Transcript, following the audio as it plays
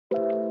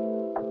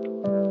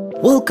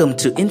Welcome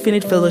to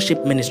Infinite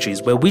Fellowship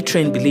Ministries, where we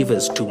train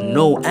believers to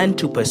know and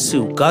to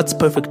pursue God's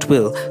perfect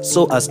will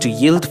so as to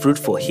yield fruit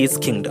for His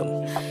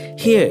kingdom.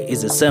 Here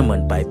is a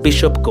sermon by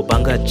Bishop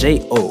Gobanga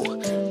J.O.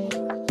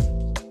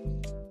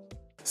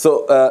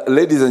 So,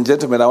 ladies and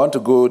gentlemen, I want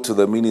to go to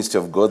the ministry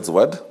of God's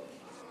Word.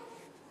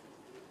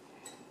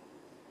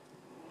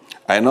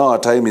 I know our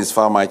time is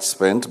far much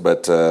spent,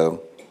 but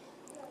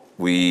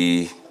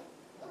we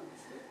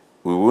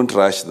won't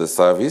rush the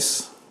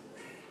service.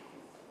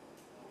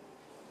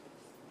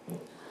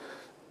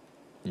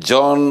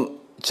 John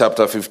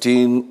chapter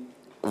 15,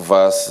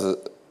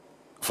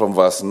 from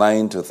verse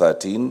 9 to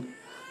 13.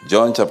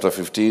 John chapter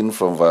 15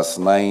 from verse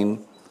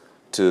 9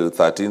 to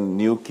 13,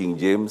 New King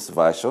James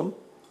Version.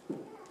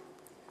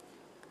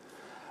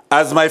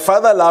 As my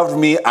Father loved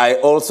me, I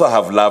also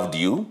have loved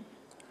you.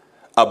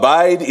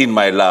 Abide in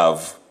my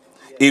love.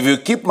 If you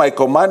keep my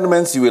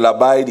commandments, you will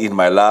abide in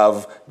my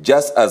love,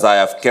 just as I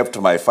have kept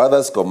my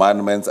Father's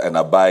commandments and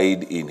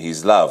abide in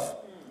his love.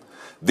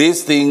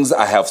 These things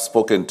I have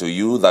spoken to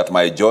you, that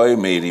my joy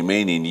may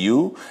remain in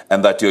you,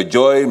 and that your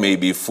joy may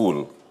be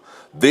full.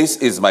 This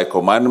is my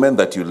commandment,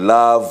 that you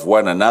love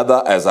one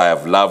another as I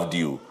have loved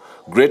you.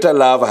 Greater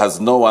love has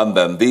no one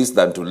than this,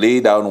 than to lay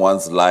down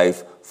one's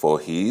life for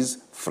his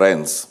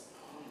friends.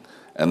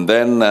 And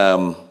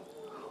then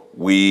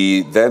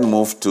we then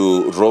move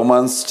to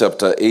Romans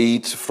chapter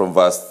 8 from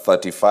verse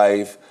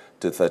 35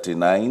 to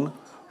 39.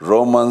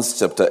 Romans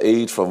chapter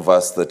 8 from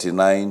verse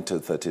 39 to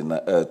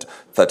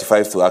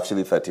 35 to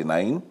actually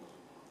 39.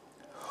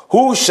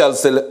 Who shall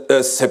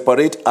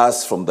separate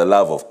us from the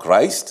love of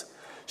Christ?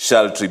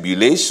 Shall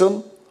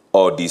tribulation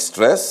or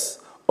distress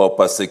or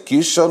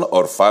persecution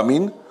or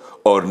famine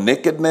or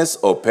nakedness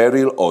or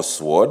peril or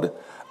sword?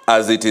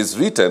 As it is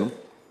written,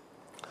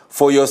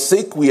 for your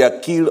sake we are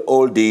killed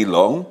all day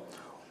long.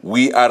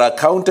 We are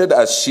accounted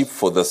as sheep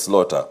for the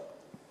slaughter.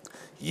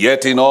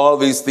 Yet in all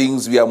these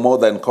things we are more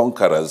than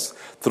conquerors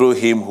through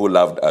him who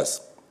loved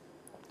us.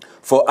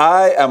 For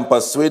I am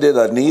persuaded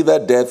that neither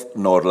death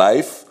nor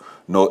life,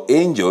 nor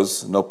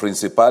angels, nor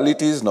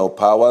principalities, nor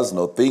powers,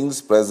 nor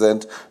things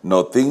present,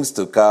 nor things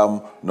to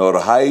come, nor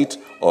height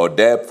or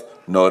depth,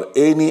 nor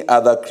any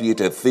other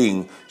created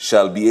thing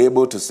shall be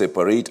able to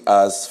separate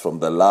us from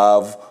the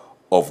love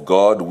of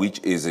God which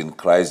is in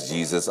Christ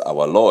Jesus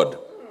our Lord.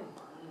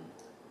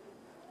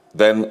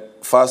 Then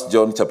 1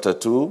 John chapter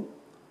 2,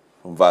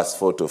 from verse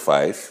 4 to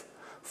 5.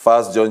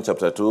 1 John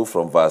chapter 2,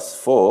 from verse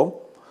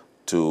 4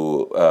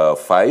 to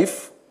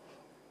 5.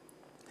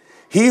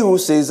 He who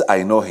says,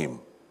 I know him,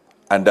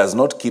 and does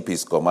not keep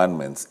his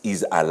commandments,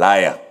 is a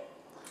liar,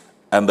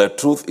 and the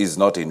truth is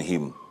not in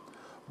him.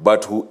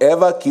 But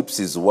whoever keeps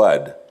his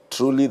word,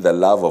 truly the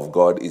love of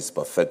God is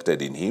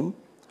perfected in him.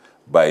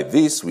 By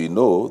this we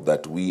know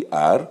that we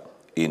are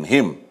in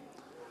him.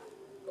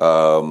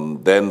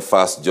 Then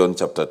 1 John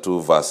chapter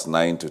 2, verse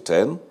 9 to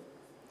 10.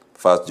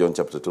 1 John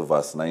chapter 2,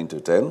 verse 9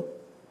 to 10.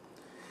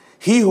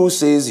 He who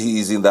says he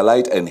is in the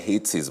light and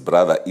hates his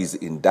brother is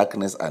in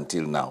darkness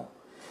until now.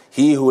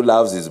 He who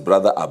loves his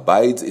brother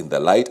abides in the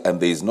light, and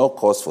there is no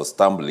cause for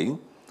stumbling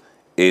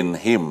in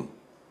him.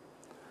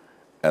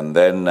 And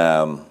then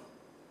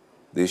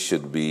this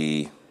should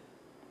be,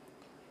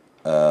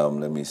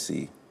 let me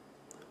see,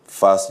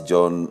 1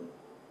 John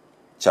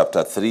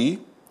chapter 3,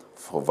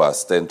 for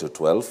verse 10 to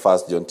 12. 1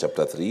 John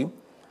chapter 3,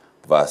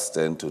 verse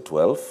 10 to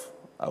 12.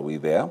 Are we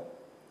there?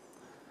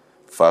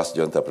 1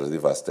 John chapter 3,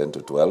 verse 10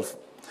 to 12.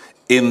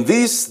 In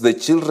this, the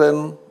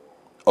children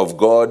of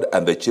God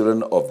and the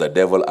children of the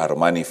devil are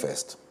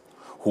manifest.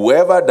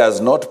 Whoever does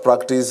not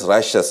practice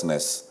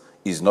righteousness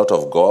is not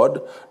of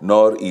God,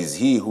 nor is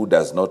he who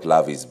does not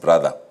love his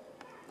brother.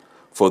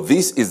 For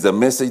this is the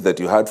message that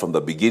you heard from the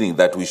beginning,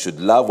 that we should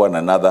love one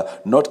another,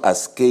 not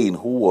as Cain,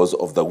 who was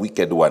of the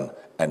wicked one,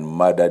 and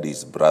murdered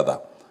his brother.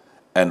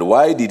 And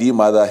why did he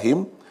murder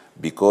him?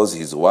 Because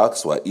his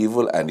works were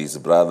evil and his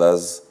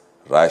brother's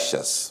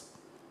righteous.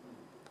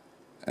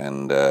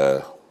 And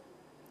I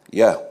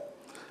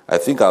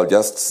think I'll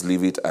just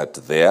leave it at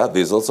there.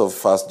 There's also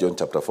 1 John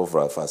chapter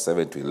 4, verse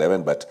 7 to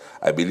 11, but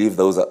I believe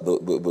those are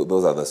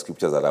the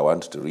scriptures that I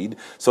want to read.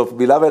 So,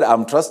 beloved,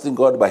 I'm trusting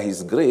God by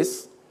his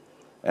grace,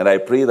 and I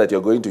pray that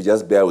you're going to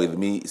just bear with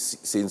me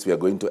since we are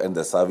going to end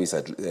the service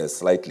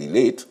slightly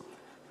late.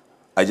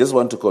 I just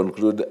want to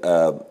conclude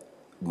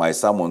my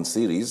sermon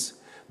series,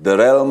 The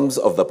Realms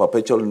of the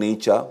Perpetual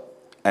Nature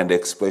and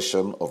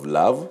Expression of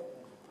Love.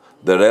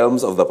 The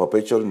Realms of the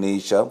Perpetual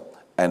Nature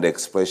and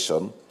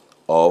Expression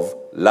of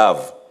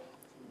Love.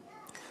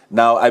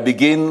 Now, I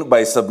begin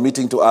by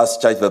submitting to us,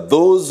 church, that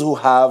those who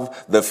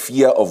have the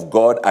fear of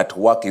God at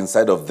work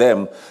inside of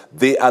them,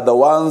 they are the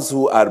ones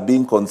who are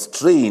being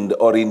constrained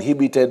or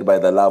inhibited by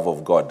the love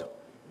of God.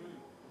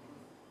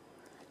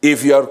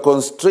 If you are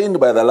constrained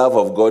by the love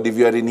of God, if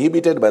you are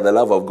inhibited by the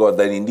love of God,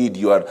 then indeed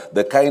you are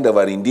the kind of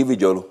an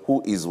individual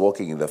who is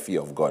walking in the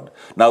fear of God.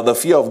 Now, the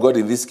fear of God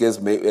in this case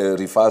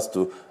refers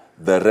to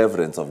the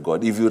reverence of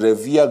God. If you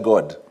revere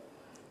God,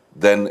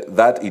 then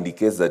that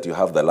indicates that you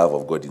have the love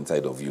of God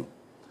inside of you.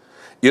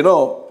 You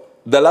know,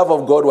 the love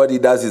of God, what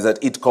it does is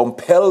that it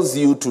compels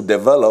you to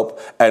develop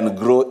and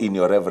grow in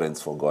your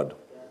reverence for God.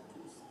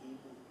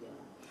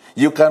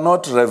 You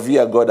cannot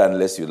revere God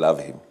unless you love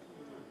him.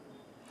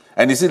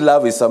 And you see,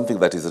 love is something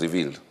that is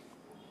revealed.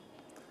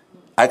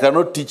 I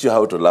cannot teach you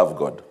how to love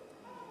God.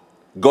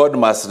 God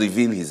must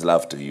reveal his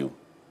love to you.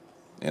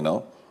 You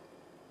know?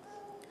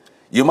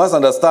 You must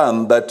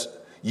understand that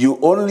you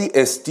only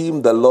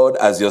esteem the Lord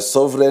as your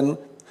sovereign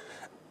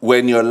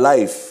when your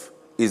life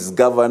is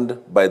governed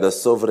by the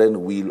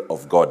sovereign will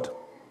of God.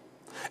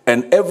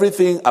 And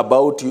everything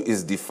about you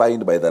is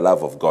defined by the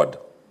love of God.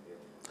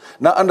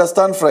 Now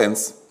understand,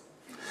 friends,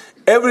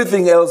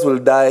 everything else will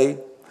die,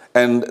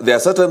 and there are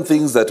certain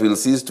things that will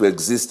cease to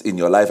exist in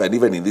your life and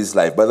even in this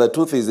life. But the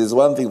truth is, there's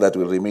one thing that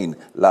will remain: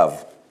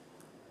 love.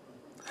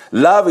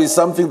 Love is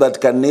something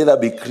that can neither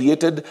be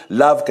created,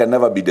 love can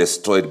never be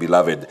destroyed,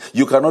 beloved.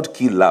 You cannot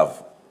kill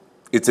love.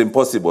 It's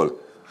impossible.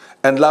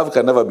 And love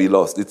can never be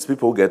lost. It's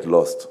people who get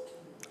lost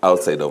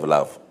outside of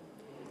love.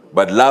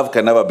 But love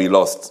can never be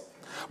lost.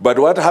 But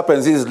what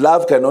happens is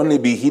love can only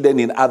be hidden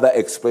in other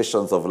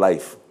expressions of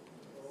life.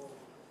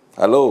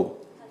 Hello?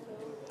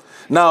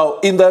 Now,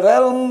 in the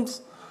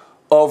realms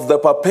of the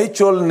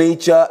perpetual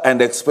nature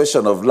and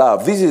expression of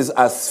love, this is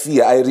a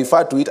sphere. I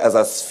refer to it as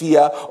a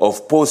sphere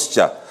of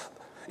posture.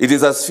 It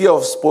is a sphere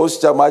of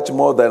posture much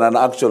more than an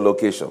actual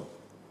location.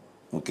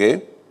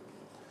 Okay?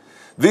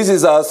 This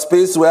is a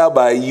space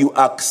whereby you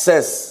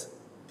access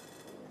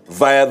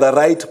via the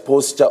right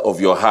posture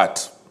of your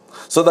heart,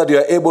 so that you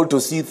are able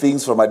to see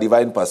things from a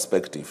divine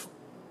perspective.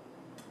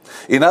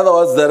 In other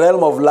words, the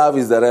realm of love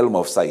is the realm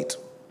of sight.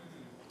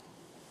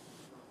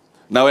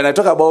 Now, when I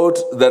talk about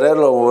the realm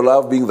of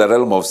love being the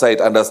realm of sight,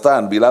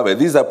 understand, beloved,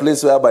 this is a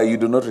place whereby you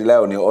do not rely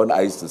on your own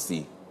eyes to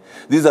see.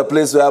 This is a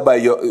place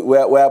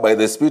whereby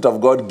the Spirit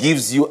of God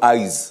gives you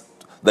eyes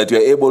that you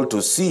are able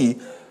to see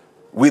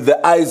with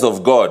the eyes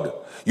of God.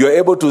 You are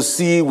able to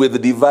see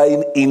with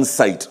divine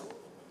insight.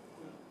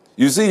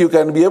 You see, you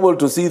can be able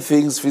to see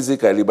things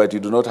physically, but you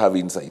do not have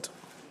insight.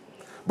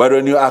 But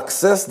when you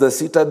access the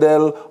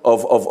citadel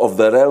of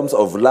the realms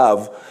of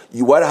love,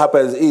 what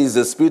happens is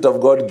the Spirit of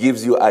God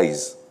gives you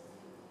eyes.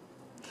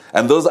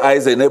 And those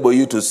eyes enable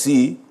you to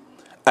see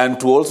and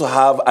to also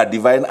have a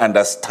divine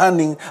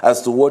understanding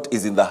as to what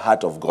is in the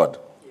heart of God.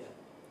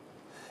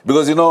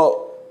 Because, you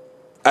know,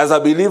 as a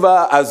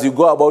believer, as you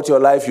go about your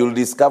life, you'll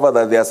discover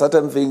that there are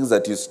certain things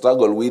that you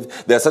struggle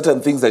with. There are certain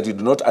things that you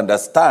do not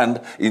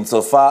understand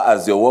insofar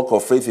as your walk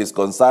of faith is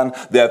concerned.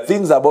 There are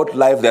things about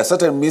life. There are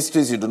certain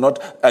mysteries you're not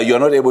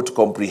able to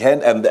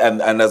comprehend.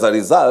 And as a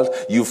result,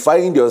 you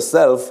find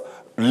yourself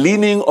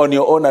leaning on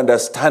your own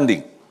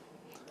understanding.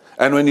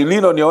 And when you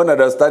lean on your own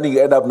understanding,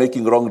 you end up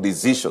making wrong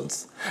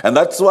decisions. And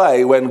that's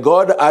why when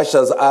God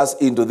ushers us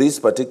into this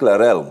particular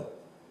realm,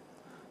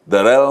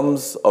 the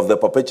realms of the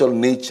perpetual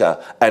nature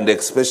and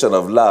expression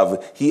of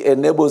love, he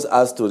enables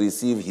us to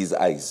receive his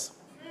eyes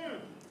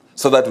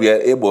so that we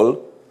are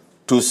able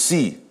to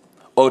see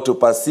or to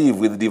perceive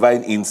with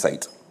divine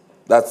insight.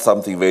 That's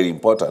something very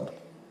important.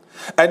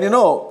 And you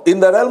know,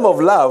 in the realm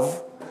of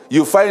love,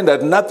 you find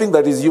that nothing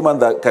that is human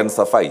that can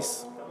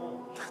suffice.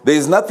 There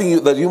is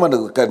nothing that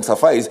human can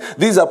suffice.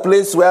 This is a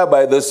place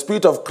whereby the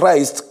Spirit of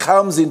Christ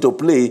comes into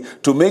play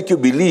to make you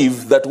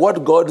believe that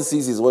what God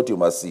sees is what you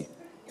must see.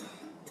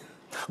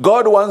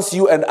 God wants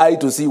you and I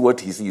to see what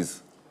he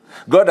sees.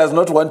 God does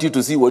not want you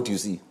to see what you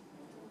see.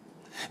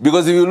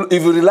 Because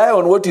if you rely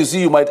on what you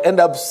see, you might end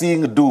up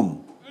seeing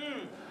doom.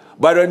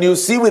 But when you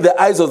see with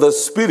the eyes of the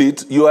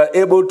Spirit, you are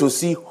able to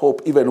see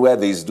hope even where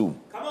there is doom.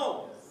 Come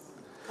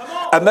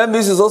on. And then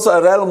this is also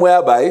a realm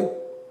whereby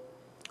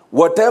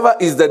whatever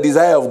is the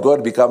desire of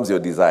God becomes your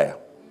desire.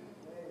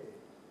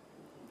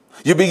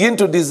 You begin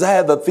to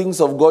desire the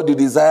things of God, you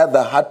desire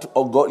the heart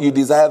of God, you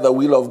desire the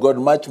will of God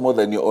much more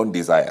than your own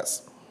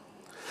desires.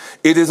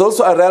 It is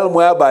also a realm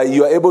whereby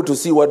you are able to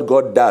see what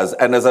God does,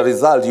 and as a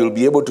result, you'll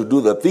be able to do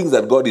the things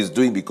that God is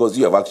doing because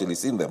you have actually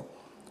seen them.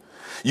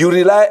 You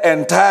rely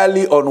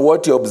entirely on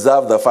what you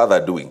observe the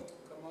Father doing.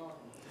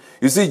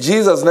 You see,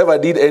 Jesus never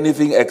did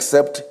anything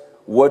except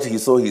what he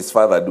saw his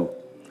Father do.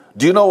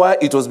 Do you know why?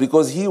 It was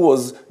because he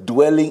was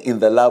dwelling in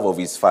the love of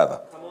his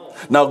Father.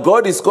 Now,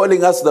 God is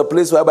calling us to the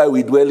place whereby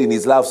we dwell in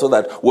his love so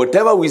that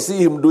whatever we see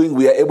him doing,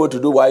 we are able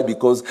to do. Why?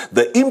 Because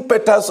the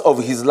impetus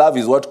of his love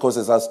is what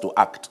causes us to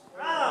act.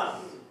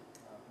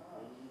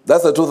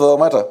 That's the truth of the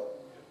matter.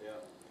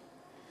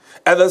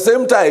 At the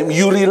same time,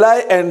 you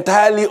rely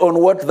entirely on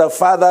what the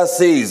Father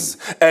says,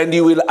 and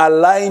you will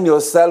align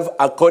yourself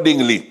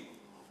accordingly.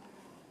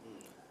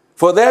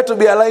 For there to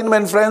be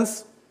alignment,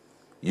 friends,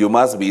 you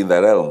must be in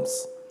the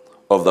realms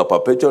of the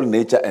perpetual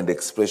nature and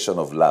expression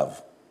of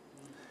love.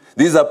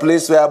 This is a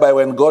place whereby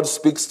when God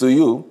speaks to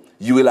you,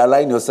 you will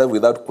align yourself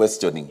without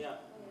questioning.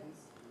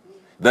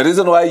 The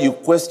reason why you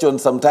question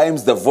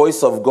sometimes the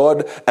voice of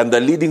God and the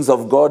leadings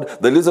of God,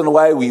 the reason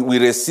why we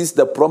resist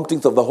the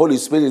promptings of the Holy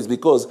Spirit is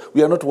because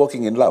we are not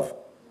walking in love.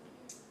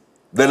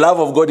 The love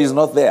of God is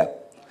not there.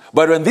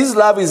 But when this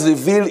love is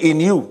revealed in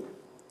you,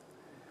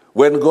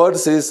 when God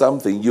says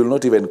something, you'll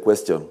not even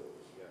question.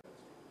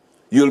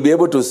 you'll be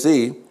able to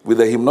say with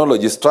the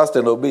hymnologist, trust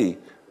and obey,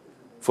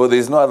 for there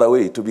is no other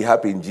way to be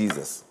happy in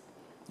Jesus.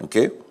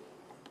 Okay?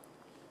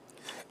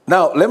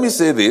 Now, let me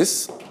say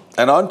this,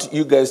 and I want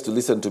you guys to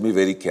listen to me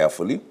very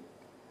carefully.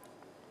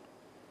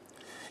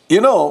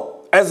 You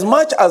know, as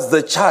much as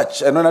the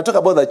church, and when I talk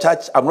about the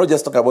church, I'm not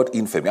just talking about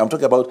infamy, I'm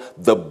talking about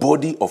the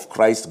body of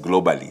Christ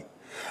globally.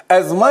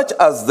 As much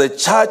as the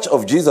church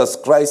of Jesus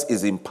Christ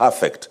is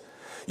imperfect,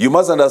 you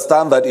must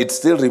understand that it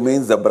still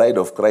remains the bride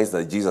of Christ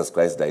that Jesus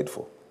Christ died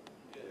for.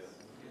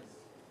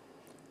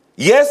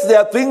 Yes, there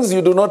are things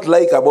you do not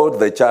like about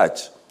the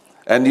church.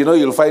 And you know,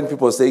 you'll find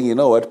people saying, you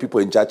know what, people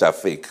in church are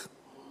fake.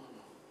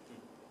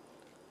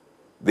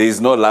 There is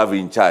no love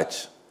in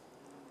church.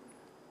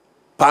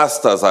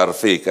 Pastors are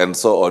fake and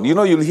so on. You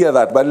know, you'll hear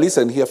that. But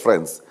listen here,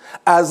 friends.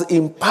 As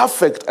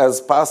imperfect as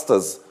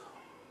pastors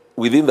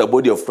within the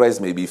body of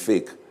Christ may be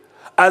fake,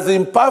 as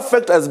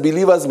imperfect as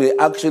believers may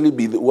actually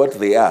be what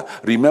they are,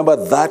 remember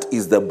that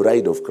is the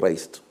bride of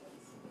Christ.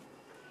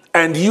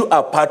 And you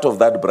are part of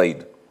that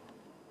bride.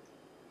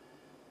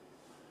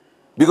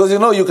 Because you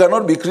know, you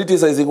cannot be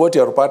criticizing what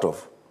you are part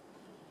of.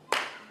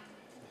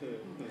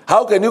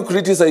 How can you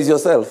criticize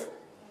yourself?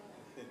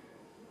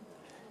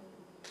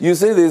 You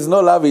say there is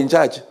no love in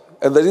church.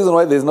 And the reason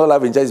why there is no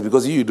love in church is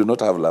because you do not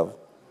have love.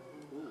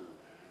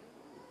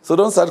 So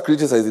don't start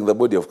criticizing the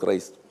body of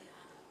Christ.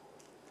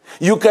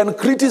 You can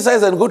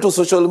criticize and go to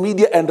social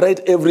media and write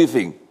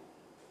everything.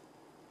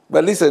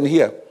 But listen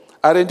here.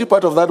 Aren't you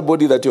part of that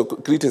body that you're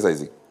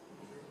criticizing?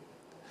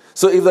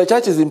 So if the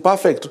church is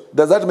imperfect,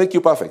 does that make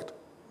you perfect?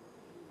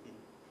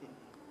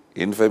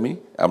 Infamy,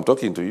 I'm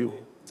talking to you.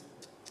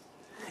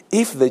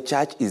 If the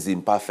church is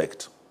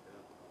imperfect,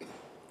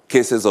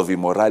 cases of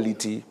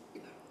immorality,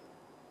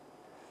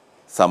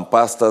 some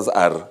pastors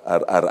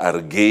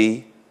are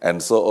gay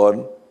and so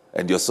on,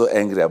 and you're so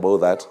angry about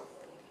that.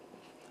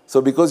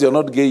 So because you're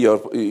not gay,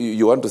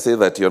 you want to say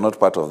that you're not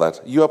part of that.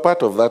 You are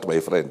part of that, my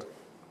friend.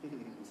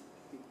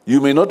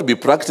 You may not be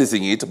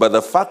practicing it, but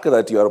the fact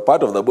that you are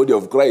part of the body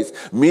of Christ,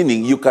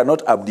 meaning you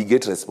cannot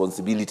abdicate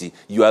responsibility.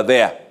 You are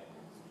there.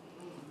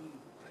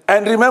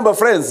 And remember,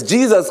 friends,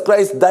 Jesus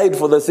Christ died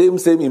for the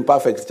same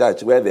imperfect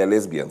church where they are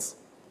lesbians.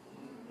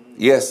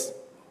 Yes.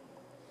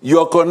 You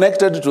are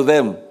connected to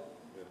them.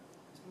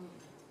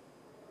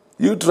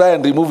 You try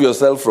and remove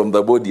yourself from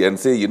the body and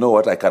say, you know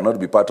what, I cannot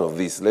be part of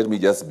this. Let me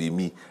just be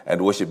me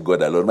and worship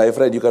God alone. My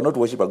friend, you cannot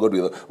worship a God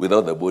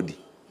without the body.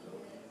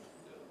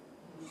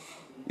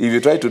 If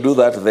you try to do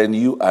that, then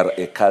you are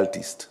a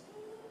cultist.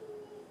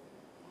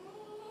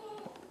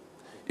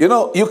 You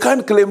know, you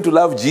can't claim to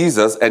love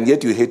Jesus and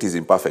yet you hate his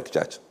imperfect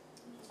church.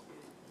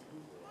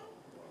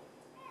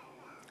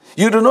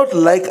 You do not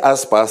like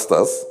us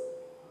pastors,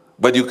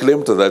 but you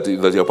claim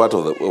that you're part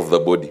of the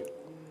body.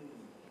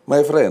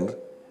 My friend,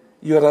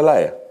 you are a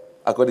liar,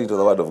 according to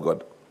the word of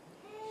God.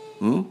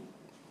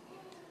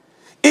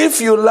 If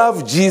you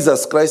love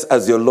Jesus Christ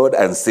as your Lord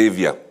and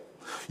Savior,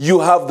 you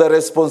have the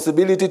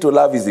responsibility to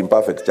love his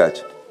imperfect church.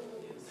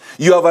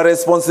 You have a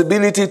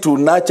responsibility to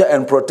nurture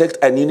and protect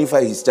and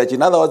unify his church.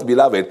 In other words,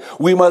 beloved,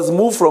 we must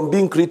move from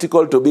being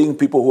critical to being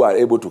people who are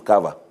able to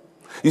cover.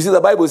 You see,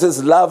 the Bible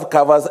says love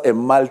covers a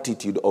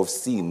multitude of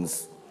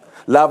sins.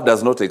 Love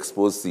does not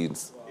expose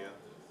sins.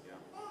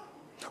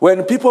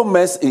 When people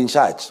mess in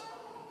church,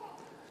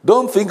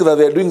 don't think that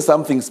they're doing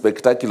something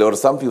spectacular or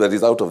something that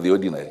is out of the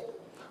ordinary.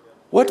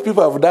 What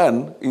people have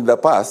done in the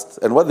past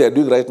and what they're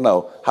doing right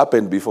now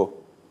happened before.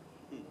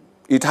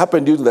 It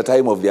happened during the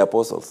time of the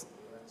apostles.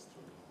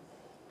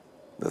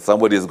 That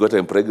somebody has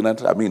gotten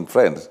pregnant. I mean,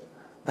 friend,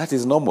 that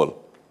is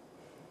normal.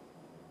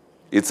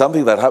 It's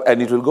something that happens,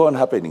 and it will go on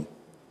happening.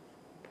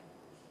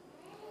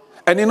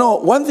 And you know,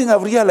 one thing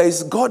I've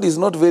realized, God is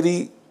not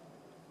very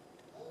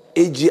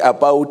edgy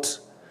about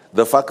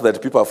the fact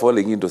that people are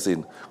falling into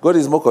sin. God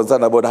is more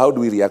concerned about how do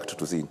we react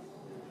to sin.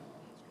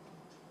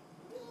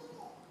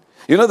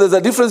 You know, there's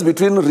a difference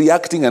between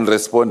reacting and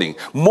responding.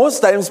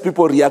 Most times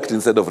people react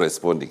instead of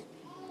responding.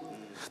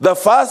 The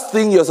first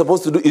thing you're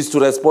supposed to do is to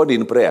respond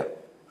in prayer.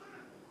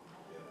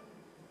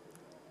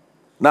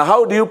 Now,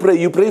 how do you pray?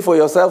 You pray for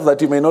yourself that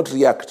you may not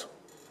react.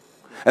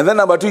 And then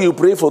number two, you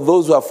pray for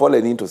those who have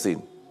fallen into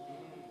sin.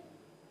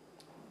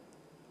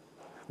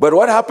 But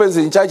what happens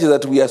in church is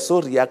that we are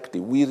so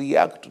reactive. We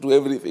react to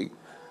everything.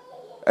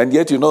 And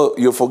yet, you know,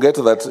 you forget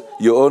that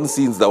your own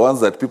sins, the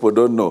ones that people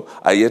don't know,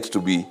 are yet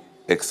to be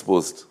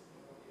exposed.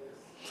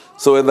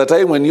 So at the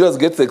time when yours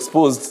gets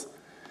exposed,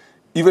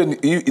 even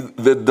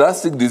the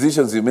drastic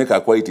decisions you make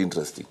are quite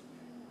interesting.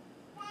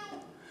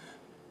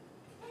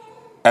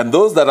 And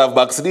those that have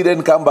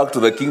backslidden come back to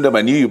the kingdom,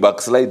 and you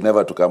backslide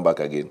never to come back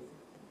again.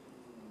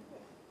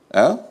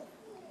 Huh?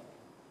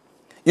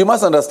 You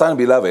must understand,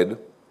 beloved,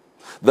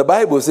 the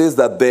Bible says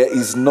that there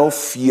is no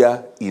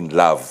fear in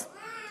love.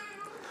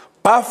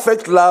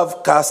 Perfect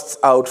love casts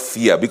out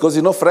fear. Because,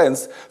 you know,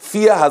 friends,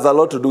 fear has a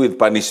lot to do with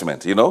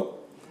punishment, you know.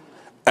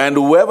 And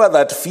whoever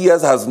that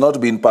fears has not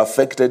been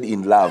perfected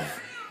in love.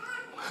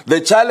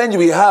 The challenge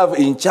we have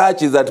in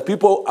church is that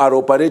people are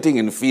operating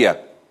in fear.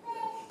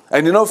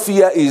 And you know,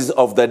 fear is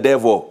of the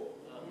devil.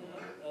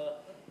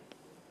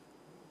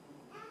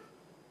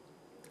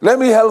 Let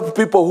me help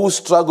people who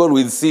struggle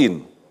with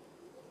sin.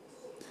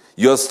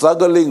 You're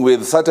struggling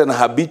with certain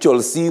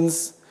habitual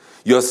sins.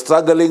 You're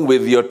struggling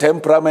with your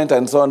temperament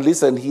and so on.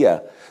 Listen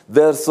here.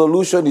 The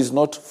solution is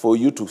not for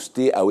you to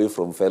stay away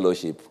from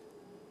fellowship.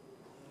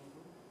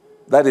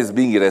 That is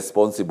being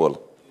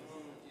irresponsible.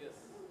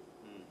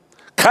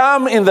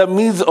 Come in the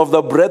midst of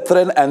the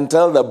brethren and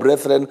tell the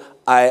brethren,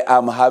 I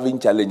am having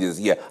challenges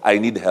here. I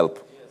need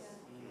help.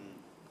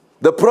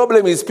 The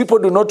problem is people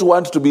do not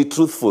want to be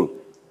truthful.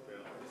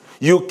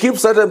 You keep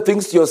certain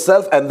things to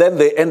yourself and then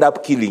they end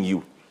up killing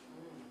you.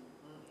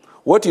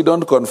 What you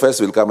don't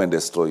confess will come and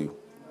destroy you.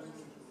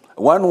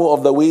 One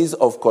of the ways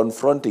of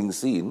confronting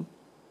sin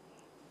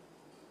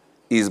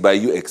is by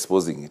you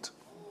exposing it.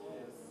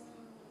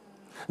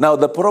 Now,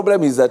 the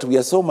problem is that we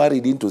are so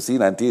married into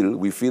sin until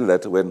we feel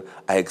that when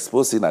I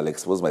expose sin, I'll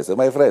expose myself.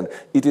 My friend,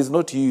 it is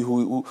not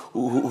you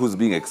who's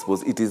being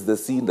exposed. It is the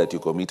sin that you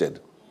committed.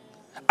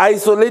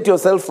 Isolate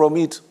yourself from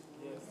it.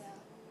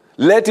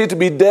 Let it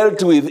be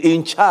dealt with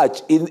in church,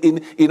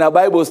 in a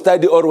Bible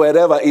study or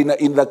wherever, in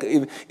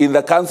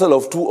the council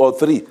of 2 or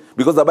 3.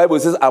 Because the Bible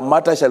says a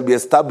matter shall be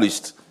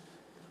established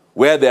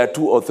where there are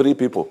 2 or 3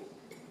 people.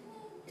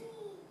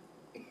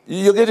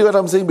 You get what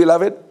I'm saying,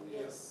 beloved?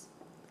 Yes.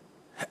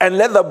 And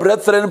let the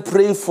brethren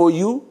pray for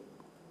you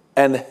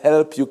and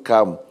help you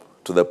come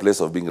to the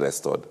place of being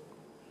restored.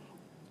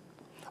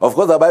 Of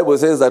course, the Bible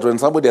says that when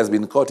somebody has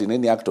been caught in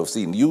any act of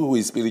sin, you who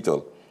is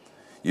spiritual,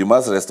 you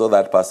must restore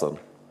that person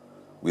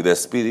with a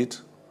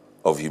spirit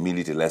of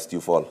humility, lest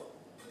you fall.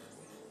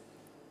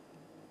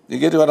 You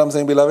get what I'm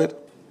saying, beloved?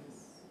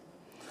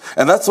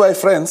 And that's why,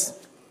 friends,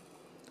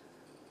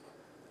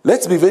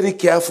 let's be very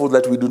careful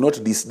that we do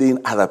not disdain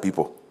other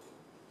people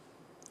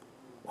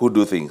who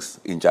do things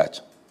in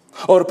church.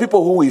 Or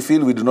people who we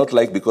feel we do not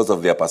like because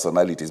of their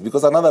personalities.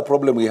 Because another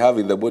problem we have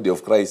in the body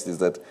of Christ is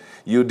that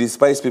you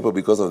despise people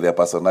because of their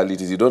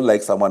personalities. You don't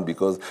like someone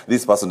because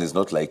this person is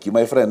not like you.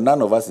 My friend,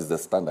 none of us is the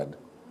standard.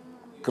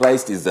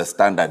 Christ is the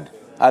standard.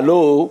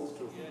 Hello?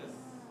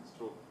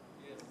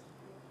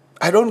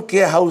 I don't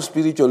care how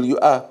spiritual you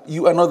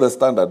are not the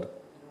standard.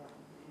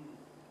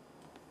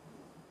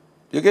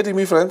 You getting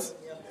me, friends?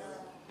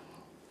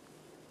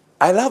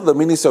 I love the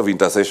ministry of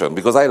intercession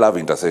because I love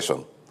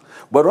intercession.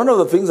 But one of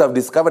the things I've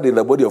discovered in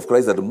the body of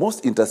Christ is that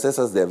most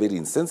intercessors, they are very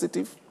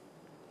insensitive.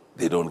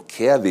 They don't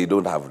care. They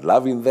don't have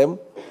love in them.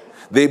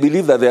 They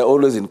believe that they are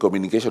always in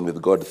communication with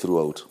God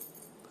throughout.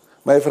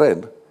 My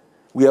friend,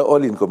 we are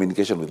all in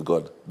communication with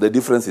God. The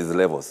difference is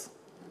levels.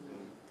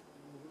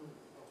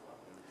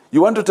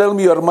 You want to tell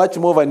me you are much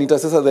more of an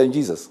intercessor than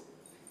Jesus?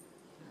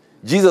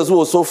 Jesus who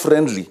was so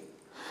friendly.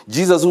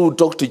 Jesus who would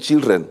talk to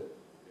children.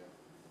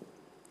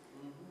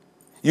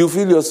 You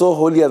feel you're so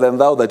holier than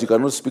thou that you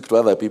cannot speak to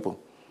other people.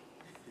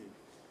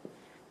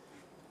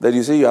 That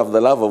you say you have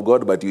the love of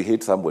God, but you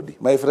hate somebody.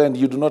 My friend,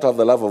 you do not have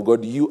the love of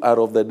God. You are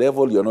of the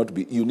devil.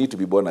 You need to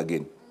be born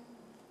again.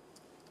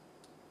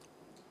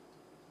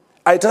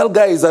 I tell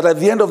guys that at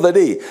the end of the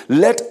day,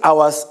 let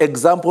our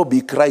example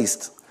be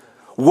Christ.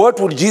 What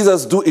would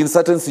Jesus do in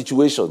certain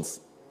situations?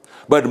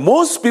 But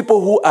most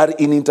people who are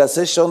in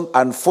intercession,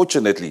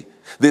 unfortunately,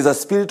 there's a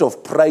spirit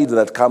of pride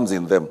that comes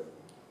in them.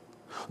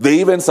 They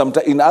even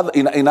sometimes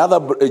in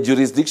other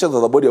jurisdictions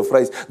of the body of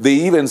Christ, they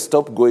even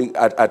stop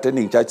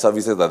attending church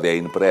services that they are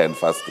in prayer and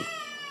fasting.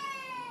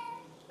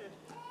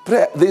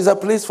 There is a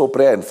place for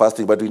prayer and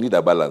fasting, but we need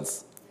a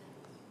balance.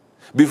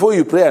 Before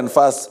you pray and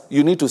fast,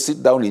 you need to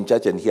sit down in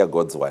church and hear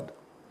God's word.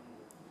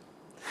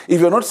 If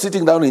you're not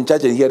sitting down in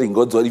church and hearing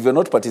God's word, if you're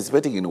not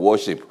participating in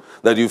worship,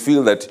 that you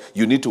feel that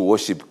you need to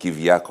worship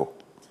Kivyako,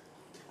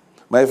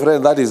 my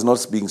friend, that is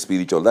not being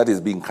spiritual. That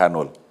is being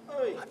carnal.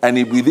 And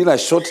if within a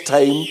short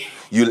time,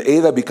 you'll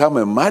either become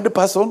a mad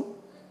person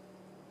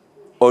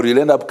or you'll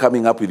end up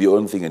coming up with your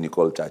own thing and you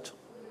call church.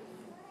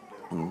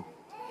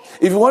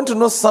 If you want to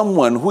know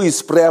someone who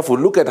is prayerful,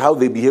 look at how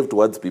they behave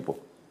towards people.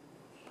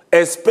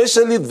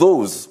 Especially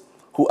those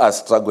who are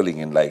struggling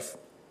in life.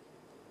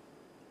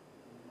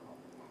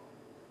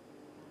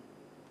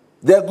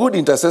 There are good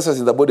intercessors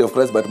in the body of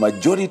Christ, but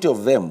majority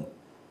of them,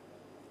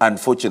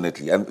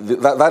 unfortunately, and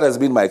that has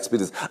been my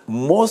experience,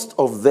 most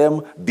of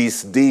them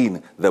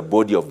disdain the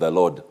body of the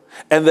Lord.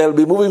 And they'll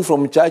be moving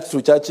from church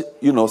to church,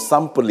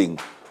 sampling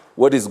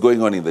what is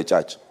going on in the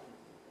church.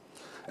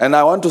 And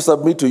I want to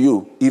submit to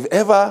you, if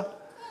ever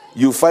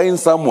you find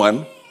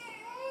someone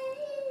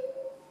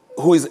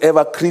who is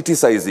ever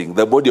criticizing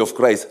the body of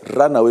Christ,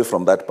 run away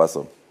from that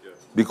person.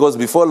 Because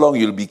before long,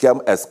 you'll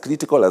become as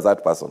critical as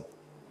that person.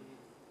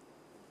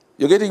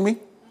 You getting me?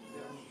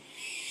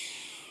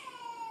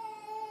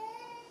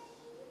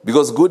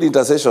 Because good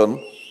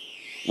intercession,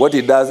 what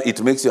it does, it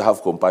makes you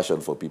have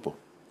compassion for people.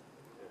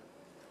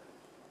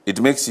 It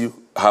makes you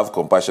have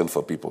compassion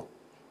for people.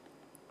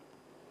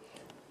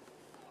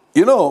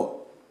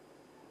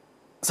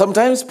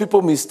 Sometimes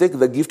people mistake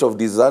the gift of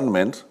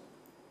discernment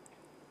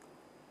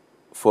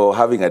for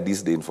having a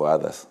disdain for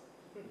others.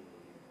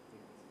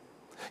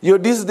 Your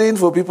disdain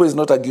for people is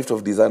not a gift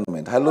of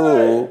discernment.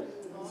 Hello?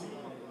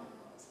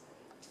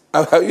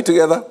 Are you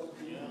together?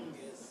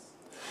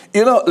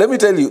 You know, let me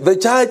tell you, the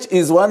church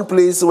is one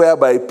place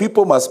whereby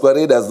people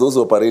masquerade as those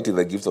who operate in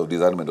the gifts of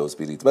discernment of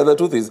spirits. But the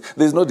truth is,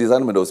 there's no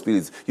discernment of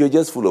spirits. You're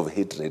just full of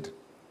hatred.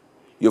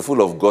 You're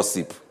full of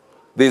gossip.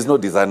 There's no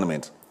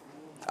discernment.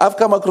 I've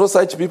come across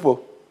such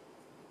people.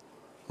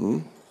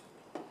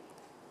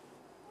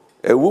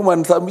 A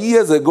woman some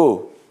years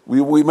ago,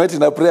 we met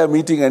in a prayer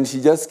meeting and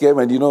she just came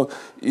and you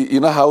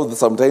know how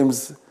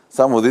sometimes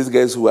some of these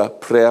guys who are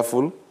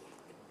prayerful,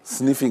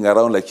 sniffing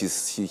around like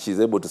she's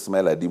able to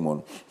smell a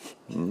demon.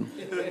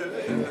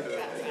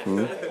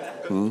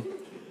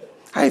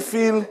 I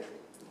feel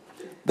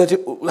that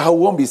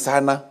hauombi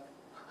sana.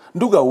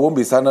 Nduga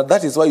hauombi sana.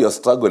 That is why you're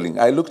struggling.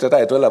 I looked at her,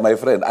 I told her, my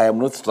friend, I am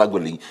not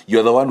struggling.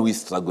 You're the one who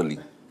is struggling.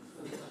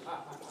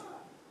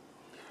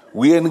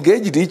 We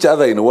engaged each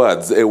other in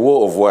words, a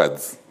war of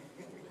words.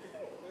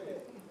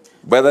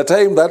 By the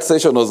time that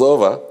session was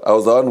over, I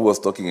was the one who was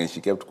talking and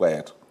she kept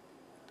quiet.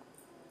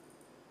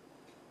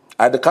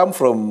 I'd come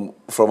from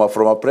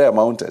a prayer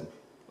mountain.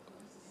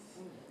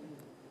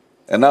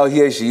 And now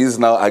here she is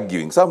now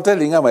arguing. So I'm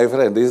telling her, my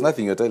friend, there is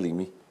nothing you're telling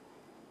me.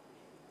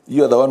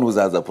 You are the one who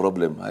has a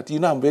problem. You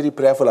know, I'm very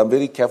prayerful. I'm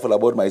very careful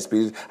about my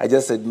spirit. I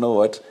just said, know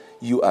what?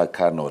 You are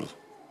carnal.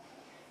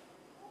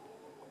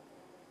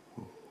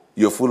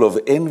 You're full of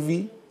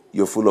envy.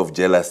 You're full of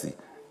jealousy.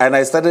 And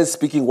I started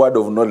speaking word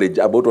of knowledge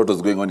about what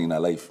was going on in her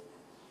life.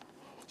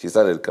 She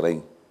started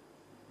crying.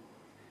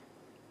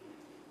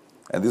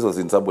 And this was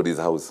in somebody's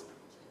house.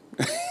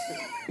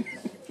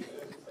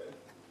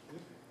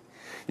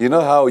 You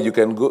know how you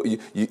can go,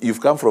 you've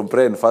come from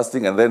prayer and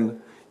fasting and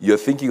then you're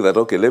thinking that,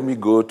 okay, let me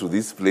go to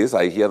this place.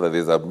 I hear that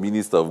there's a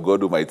minister of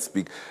God who might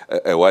speak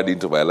a word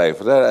into my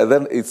life. And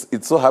then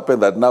it so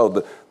happened that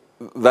now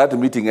that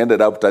meeting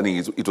ended up turning,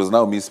 it was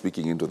now me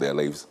speaking into their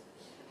lives.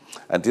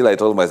 Until I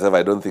told myself,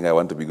 I don't think I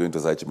want to be going to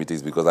such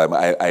meetings because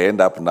I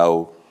end up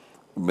now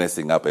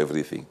messing up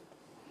everything.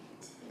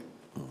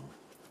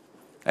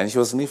 And she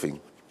was sniffing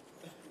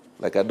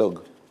like a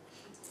dog,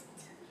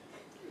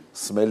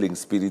 smelling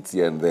spirits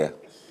here and there.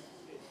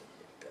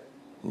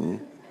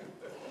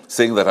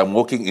 Saying that I'm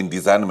walking in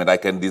discernment, I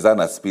can discern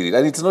a spirit.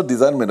 And it's not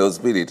discernment of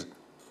spirit,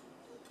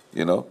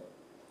 you know.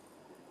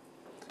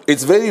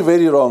 It's very,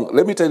 very wrong.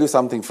 Let me tell you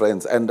something,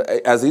 friends. And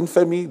as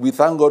infamy, we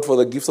thank God for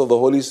the gifts of the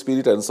Holy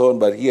Spirit and so on.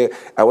 But here,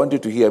 I want you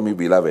to hear me,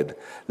 beloved.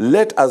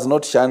 Let us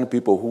not shun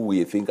people who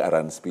we think are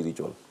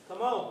unspiritual.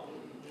 Come on.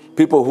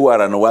 People who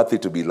are unworthy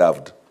to be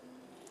loved.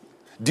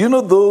 Do you know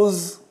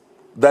those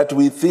that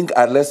we think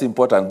are less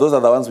important? Those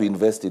are the ones we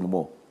invest in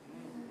more.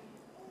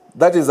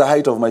 That is the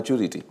height of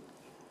maturity.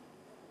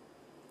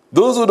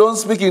 Those who don't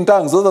speak in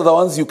tongues, those are the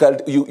ones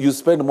you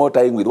spend more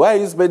time with. Why are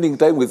you spending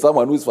time with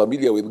someone who is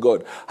familiar with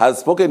God, has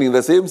spoken in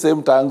the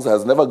same tongues,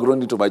 has never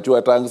grown into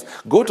mature tongues?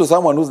 Go to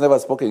someone who's never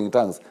spoken in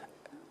tongues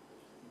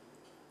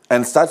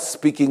and start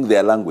speaking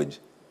their language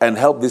and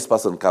help this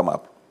person come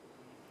up.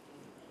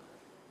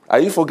 Are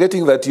you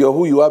forgetting that you're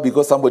who you are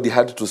because somebody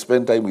had to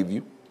spend time with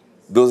you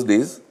those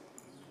days?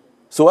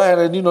 So why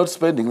are you not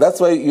spending? That's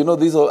why, you know,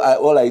 this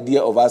whole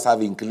idea of us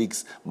having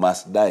cliques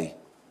must die.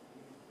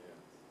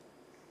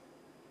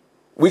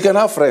 We can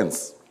have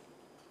friends.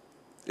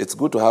 It's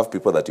good to have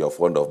people that you're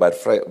fond of,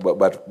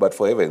 but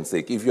for heaven's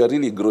sake, if you're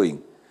really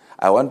growing,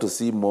 I want to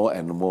see more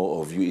and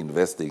more of you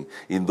investing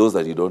in those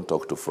that you don't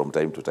talk to from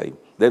time to time.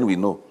 Then we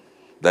know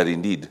that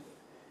indeed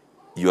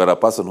you are a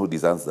person who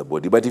discerns the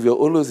body. But if you're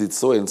always it's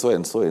so and so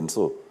and so and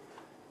so,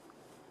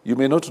 you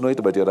may not know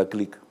it, but you're a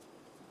clique.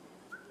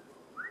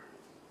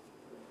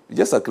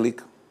 Just a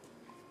clique.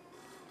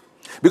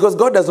 Because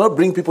God does not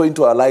bring people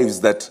into our lives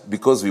that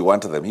because we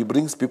want them. He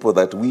brings people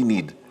that we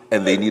need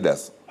and they need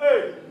us.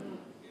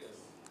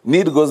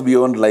 Need goes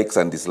beyond likes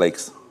and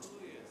dislikes.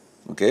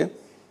 Okay?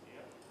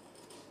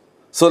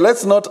 So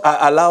let's not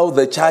allow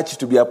the church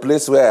to be a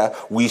place where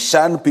we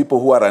shun people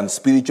who are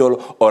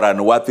unspiritual or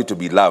unworthy to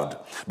be loved.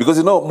 Because,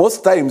 you know,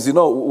 most times, you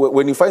know,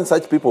 when you find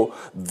such people,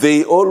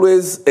 they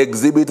always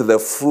exhibit the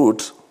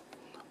fruit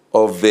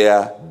of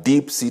their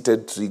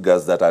deep-seated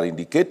triggers that are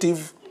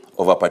indicative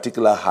of a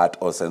particular hurt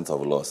or sense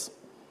of loss.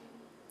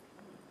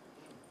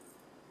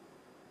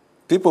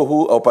 People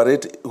who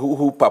operate,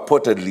 who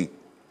purportedly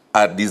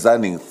are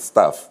discerning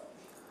stuff,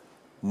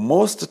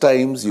 most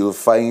times you'll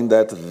find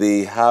that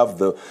they have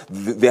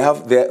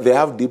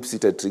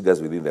deep-seated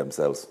triggers within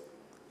themselves.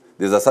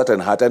 There's a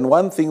certain heart. And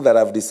one thing that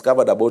I've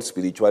discovered about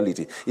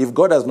spirituality, if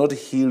God has not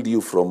healed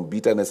you from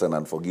bitterness and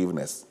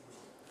unforgiveness,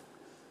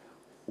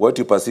 what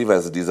you perceive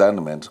as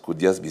discernment could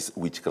just be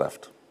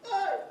witchcraft.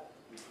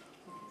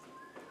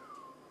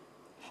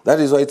 That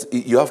is why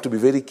you have to be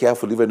very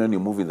careful even when you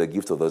move in the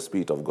gift of the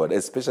Spirit of God,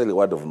 especially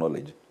word of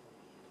knowledge.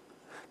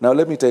 Now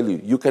let me tell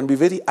you, you can be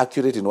very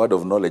accurate in word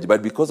of knowledge,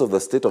 but because of the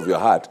state of your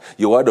heart,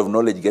 your word of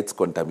knowledge gets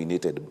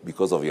contaminated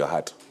because of your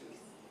heart.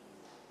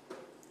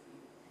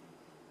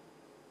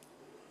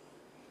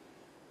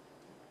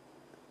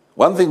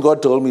 One thing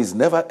God told me is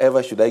never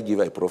ever should I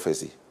give a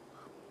prophecy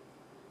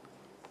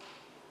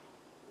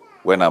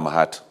when I'm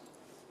hurt.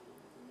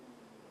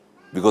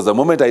 Because the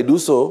moment I do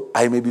so,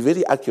 I may be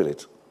very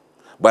accurate.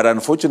 But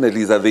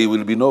unfortunately, is that there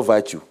will be no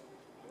virtue.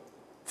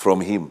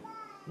 from him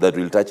that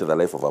will touch the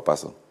life of a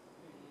person.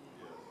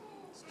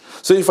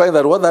 So you find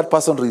that what that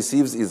person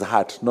receives is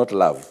heart, not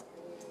love.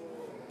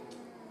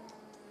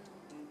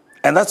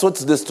 And that's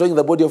what's destroying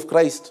the body of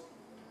Christ.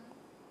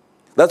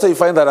 That's why you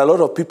find that a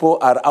lot of people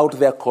are out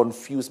there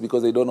confused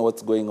because they don't know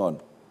what's going on.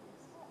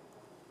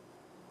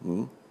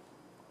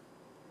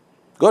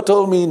 God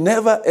told me,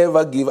 never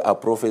ever give a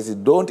prophecy.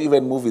 Don't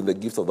even move in the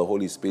gifts of the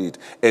Holy Spirit,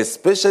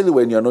 especially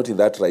when you're not in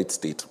that right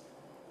state.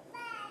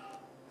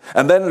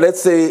 And then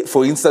let's say,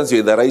 for instance, you're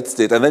in the right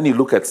state, and then you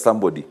look at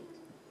somebody.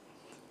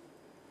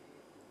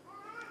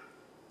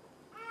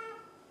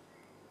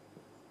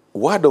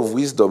 Word of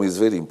wisdom is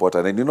very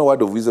important. And you know,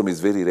 word of wisdom is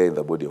very rare in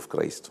the body of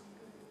Christ,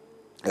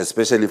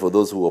 especially for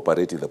those who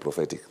operate in the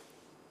prophetic.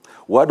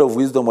 Word of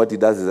wisdom, what it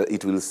does is that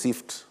it will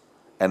sift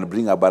and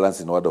bring a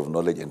balance in word of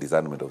knowledge and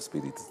discernment of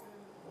spirits,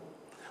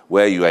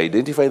 where you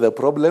identify the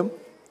problem,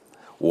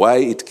 why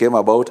it came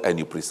about, and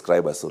you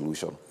prescribe a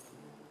solution.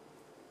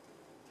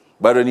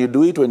 But when you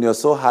do it when you're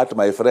so hurt,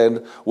 my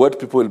friend, what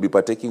people will be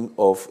partaking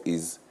of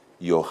is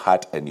your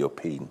hurt and your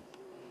pain.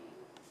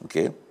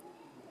 Okay?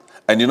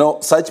 And you know,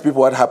 such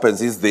people, what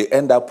happens is they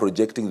end up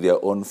projecting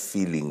their own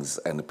feelings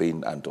and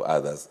pain onto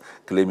others,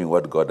 claiming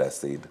what God has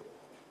said.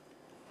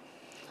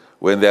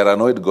 When they are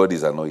annoyed, God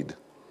is annoyed.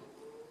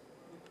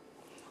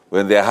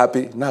 When they are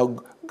happy, now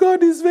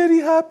God is very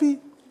happy.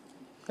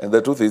 And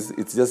the truth is,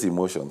 it's just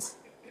emotions.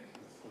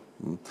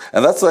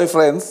 And that's why,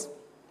 friends,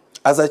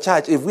 as a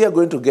church, if we are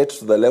going to get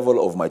to the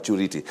level of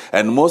maturity,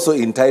 and more so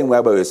in time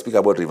whereby we speak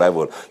about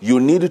revival, you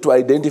need to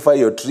identify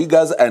your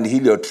triggers and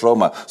heal your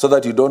trauma so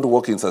that you don't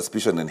walk in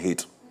suspicion and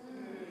hate.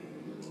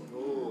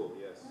 Oh,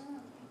 yes.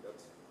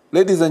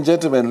 Ladies and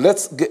gentlemen,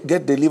 let's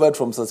get delivered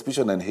from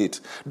suspicion and hate.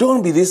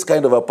 Don't be this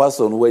kind of a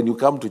person when you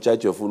come to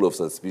church, you're full of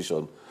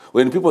suspicion.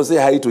 When people say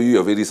hi to you,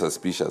 you're very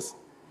suspicious.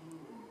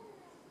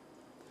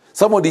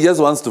 Somebody just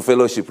wants to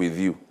fellowship with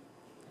you.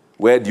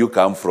 Where do you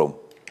come from?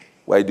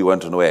 Why do you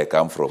want to know where I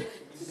come from?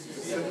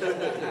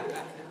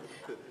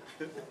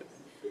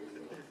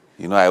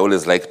 You know, I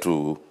always like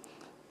to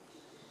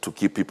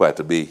keep people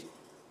at bay.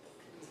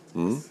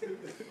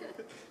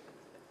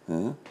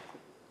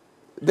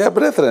 They are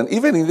brethren,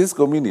 even in this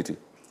community.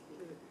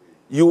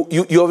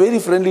 You're very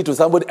friendly to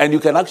somebody, and you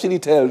can actually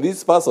tell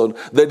this person,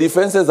 the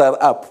defenses are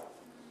up.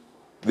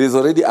 There's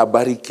already a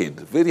barricade,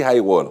 very high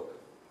wall.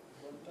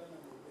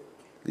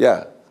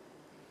 Yeah.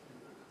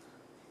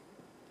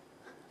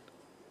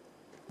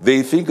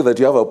 They think that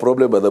you have a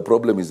problem, but the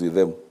problem is with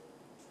them.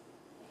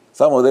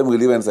 Some of them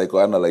will even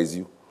psychoanalyze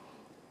you.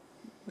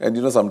 And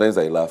you know, sometimes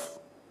I laugh.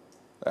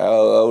 I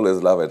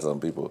always laugh at some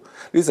people.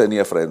 Listen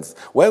here, friends.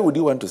 Why would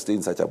you want to stay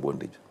in such a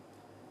bondage?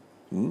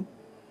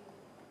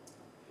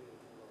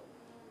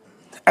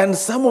 And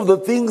some of the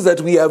things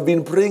that we have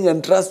been praying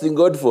and trusting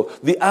God for,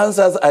 the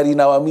answers are in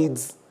our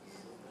midst.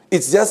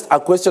 It's just a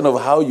question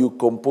of how you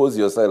compose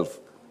yourself.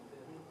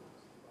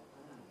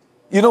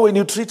 You know, when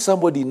you treat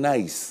somebody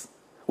nice,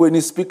 when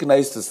you speak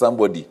nice to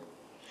somebody,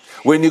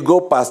 when you go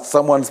past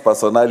someone's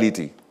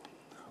personality,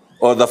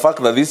 or the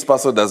fact that this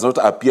person does not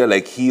appear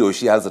like he or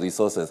she has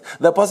resources,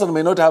 the person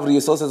may not have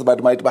resources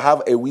but might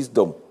have a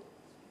wisdom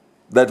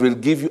that will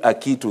give you a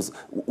key to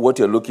what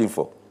you're looking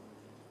for.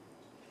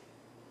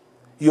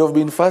 You have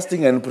been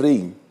fasting and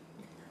praying,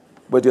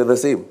 but you're the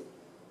same.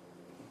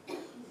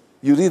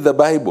 You read the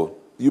Bible,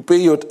 you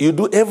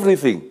do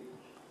everything,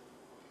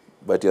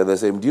 but you're the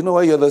same. Do you know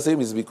why you're the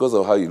same? It's because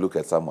of how you look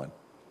at someone.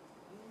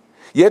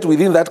 Yet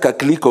within that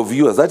clique of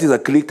yours, that is a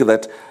clique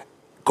that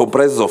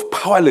comprises of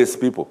powerless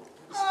people.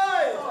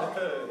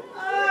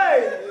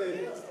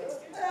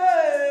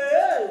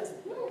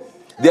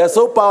 They are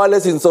so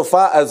powerless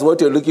insofar as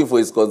what you're looking for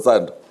is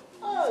concerned.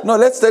 No,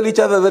 let's tell each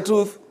other the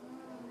truth.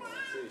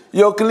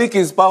 Your clique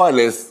is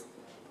powerless.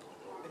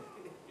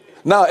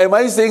 Now, am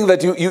I saying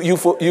that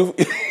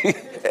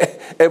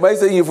am I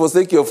saying you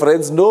forsake your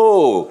friends?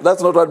 No,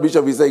 that's not what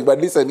Bishop is saying. But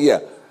listen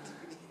here.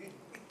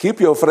 Keep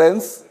your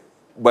friends,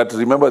 but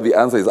remember the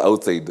answer is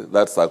outside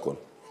that circle.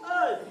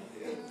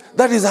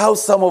 That is how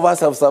some of us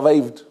have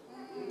survived.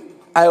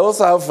 I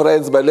also have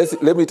friends, but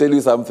let me tell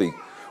you something.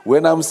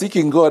 When I'm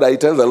seeking God, I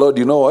tell the Lord,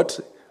 you know what?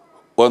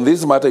 On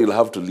this matter, you'll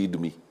have to lead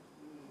me.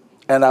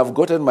 And I've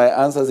gotten my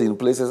answers in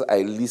places I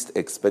least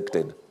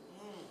expected.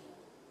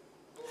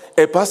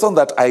 A person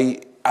that I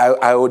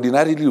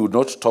ordinarily would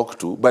not talk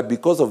to, but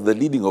because of the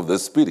leading of the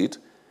Spirit,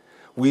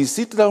 we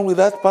sit down with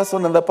that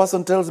person and the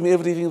person tells me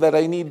everything that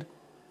I need.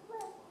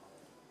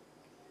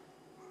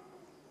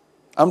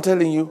 I'm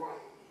telling you.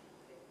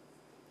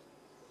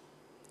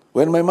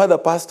 When my mother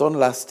passed on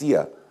last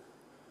year,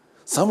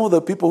 some of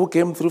the people who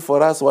came through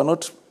for us were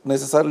not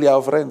necessarily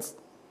our friends.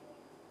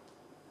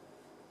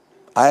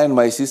 I and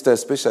my sister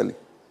especially.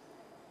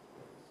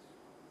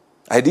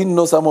 I didn't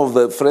know some of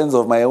the friends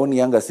of my own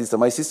younger sister.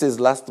 My sister is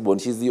last born.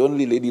 She's the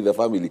only lady in the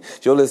family.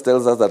 She always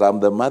tells us that I'm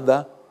the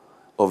mother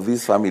of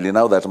this family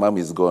now that mom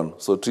is gone.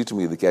 So treat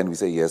me with care. And we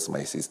say, yes,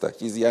 my sister.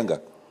 She's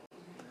younger.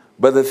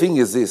 But the thing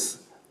is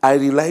this. I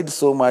relied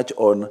so much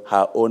on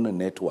her own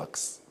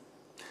networks.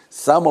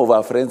 Some of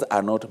our friends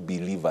are not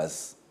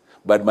believers.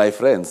 But my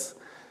friends,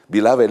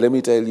 Beloved, let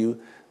me tell you,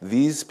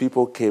 these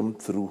people came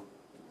through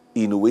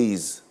in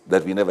ways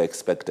that we never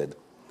expected.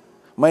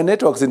 My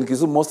networks in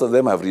Kisumu, most of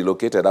them have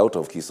relocated out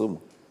of Kisumu.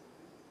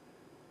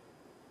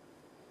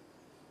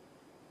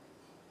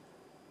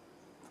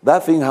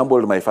 That thing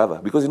humbled my father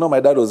because, my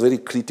dad was very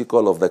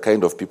critical of the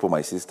kind of people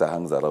my sister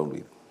hangs around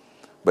with.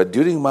 But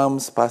during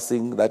Mom's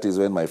passing, that is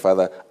when my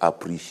father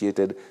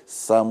appreciated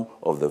some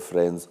of the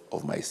friends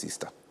of my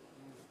sister.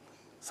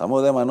 Some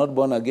of them are not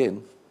born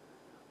again,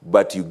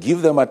 but you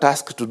give them a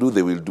task to do,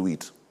 they will do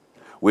it.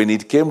 When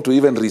it came to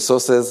even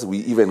resources, we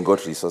even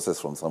got resources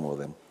from some of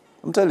them.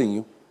 I'm telling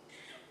you.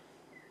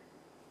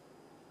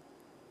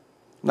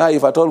 Now,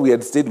 if at all we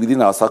had stayed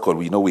within our circle,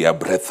 we know we are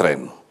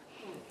brethren.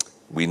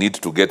 We need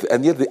to get,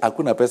 and yet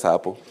hakuna pesa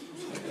hapo.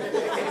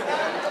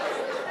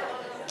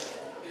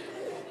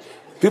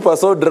 People are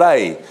so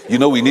dry.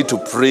 We need to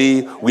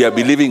pray. We are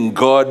believing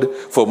God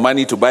for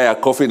money to buy a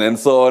coffin and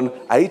so on.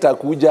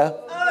 Haitakuja.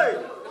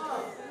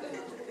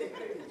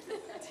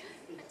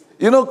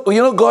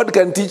 God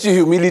can teach you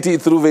humility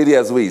through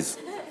various ways.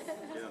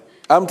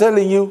 I'm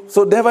telling you.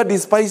 So never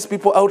despise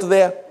people out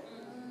there.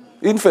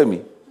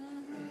 Infamy.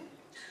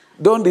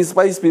 Don't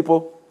despise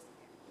people.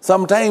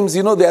 Sometimes,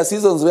 there are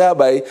seasons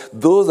whereby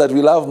those that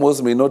we love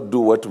most may not do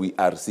what we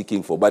are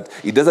seeking for, but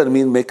it doesn't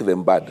mean make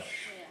them bad.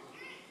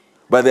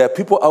 But there are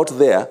people out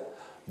there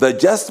that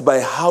just by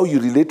how you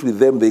relate with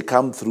them, they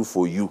come through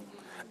for you.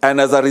 And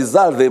as a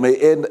result, they may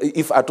end,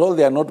 if at all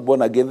they are not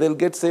born again, they'll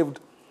get saved.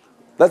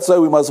 That's why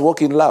we must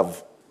walk in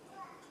love.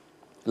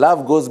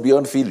 Love goes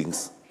beyond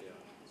feelings.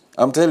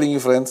 I'm telling you,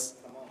 friends.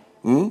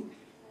 You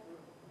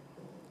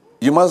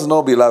must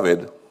know,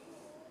 beloved,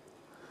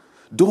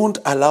 don't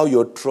allow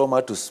your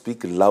trauma to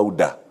speak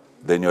louder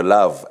than your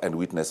love and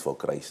witness for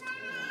Christ.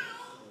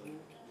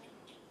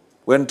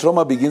 When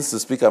trauma begins to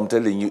speak, I'm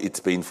telling you, it's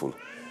painful.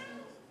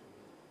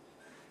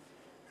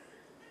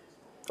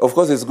 Of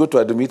course, it's good to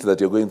admit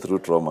that you're going through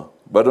trauma,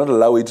 but don't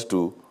allow it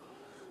to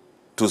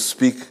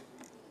speak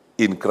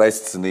in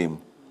Christ's name.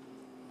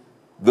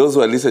 Those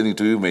who are listening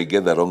to you may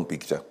get the wrong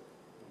picture.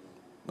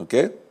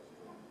 Okay?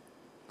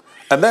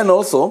 And then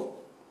also,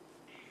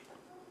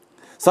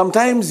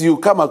 sometimes you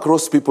come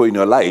across people in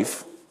your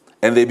life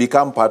and they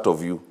become part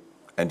of you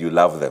and you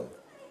love them.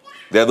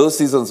 There are those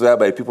seasons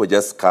whereby people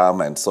just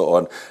come and so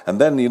on. And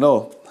then,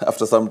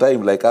 after some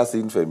time, like us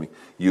infamy,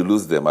 you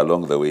lose them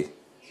along the way.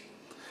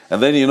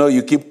 And then,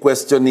 you keep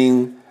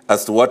questioning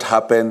as to what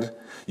happened.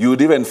 You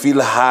would even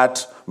feel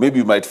hurt. Maybe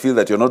you might feel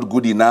that you're not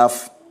good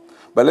enough.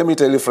 But let me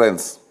tell you,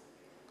 friends,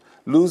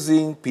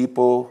 losing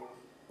people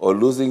or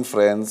losing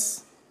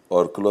friends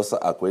or closer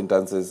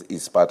acquaintances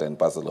is part and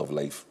parcel of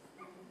life.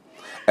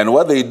 And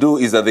what they do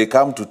is that they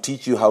come to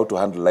teach you how to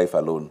handle life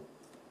alone.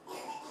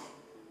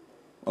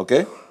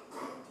 Okay?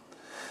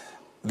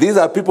 These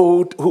are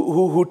people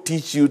who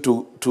teach you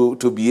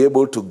to be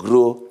able to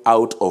grow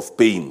out of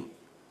pain.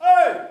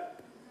 Hey!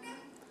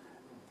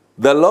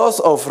 The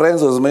loss of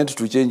friends was meant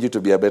to change you to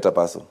be a better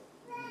person.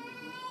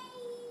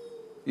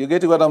 You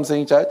get what I'm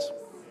saying, church?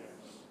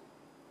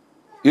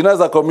 As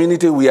a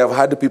community, we have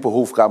had people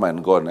who've come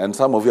and gone. And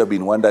some of you have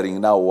been wondering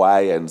now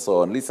why and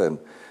so on. Listen,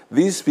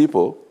 these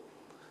people,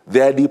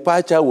 their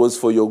departure was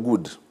for your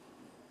good.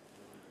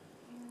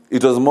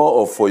 It was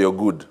more of for your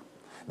good.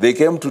 They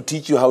came to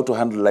teach you how to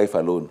handle life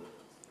alone.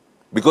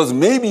 Because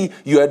maybe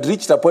you had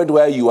reached a point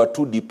where you are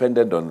too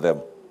dependent on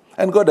them.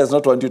 And God does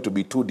not want you to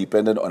be too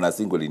dependent on a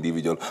single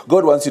individual.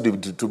 God wants you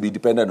to be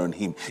dependent on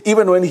Him.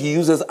 Even when He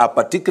uses a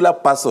particular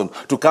person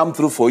to come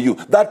through for you,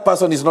 that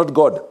person is not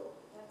God.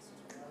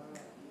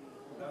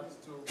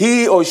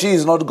 He or she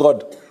is not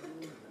God.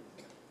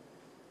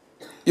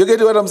 You get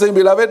what I'm saying,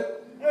 beloved?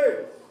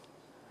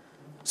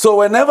 So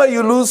whenever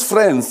you lose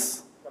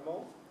friends,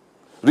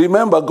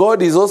 remember,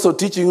 God is also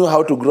teaching you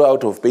how to grow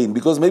out of pain.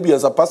 Because maybe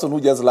as a person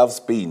who just loves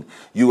pain,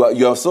 you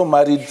are so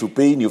married to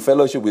pain, you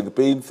fellowship with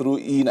pain through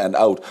in and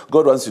out.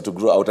 God wants you to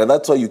grow out. And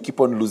that's why you keep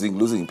on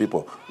losing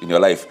people in your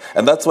life.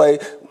 And that's why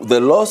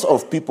the loss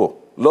of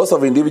people, loss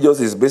of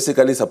individuals is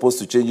basically supposed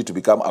to change you to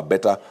become a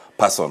better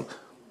person.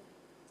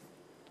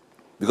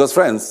 Because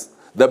friends,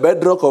 the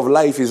bedrock of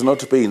life is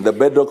not pain. The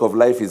bedrock of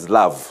life is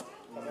love.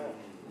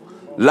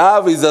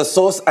 Love is the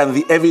source and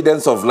the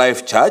evidence of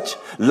life, church.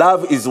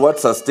 Love is what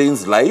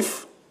sustains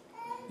life.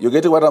 You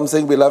get what I'm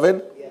saying,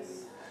 beloved? Yes.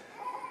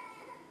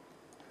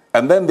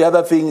 And then the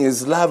other thing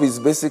is love is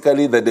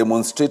basically the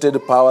demonstrated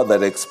power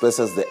that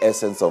expresses the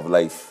essence of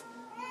life.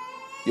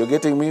 You're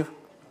getting me?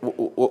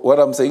 What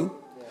I'm saying?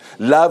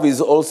 Love is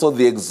also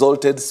the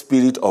exalted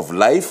spirit of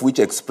life, which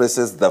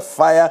expresses the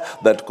fire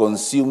that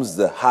consumes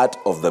the heart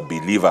of the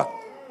believer.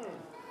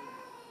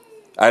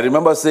 I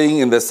remember saying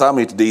in the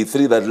summit, day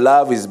 3, that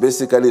love is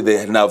basically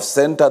the nerve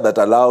center that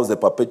allows the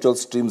perpetual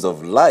streams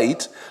of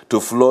light to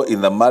flow in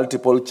the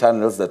multiple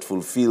channels that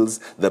fulfills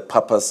the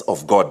purpose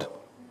of God.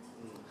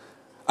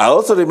 I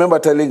also remember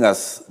telling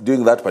us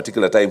during that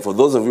particular time, for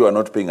those of you who are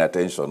not paying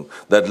attention,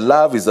 that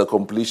love is the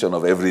completion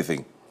of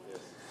everything.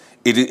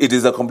 It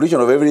is a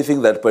completion of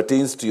everything that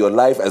pertains to your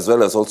life as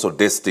well as also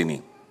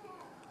destiny.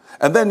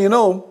 And then,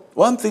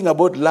 One thing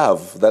about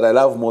love that I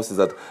love most is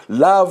that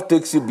love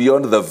takes you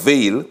beyond the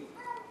veil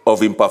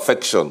of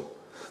imperfection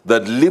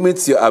that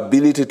limits your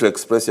ability to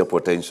express your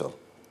potential.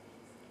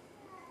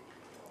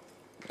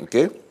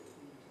 Okay?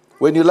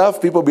 When you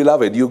love people,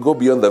 beloved, you go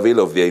beyond the veil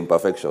of their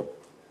imperfection.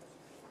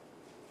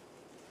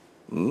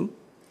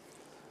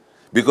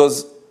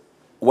 Because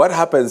what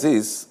happens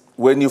is,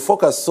 when you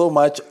focus so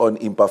much on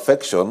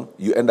imperfection,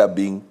 you end up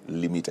being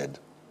limited.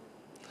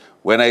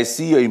 When I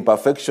see your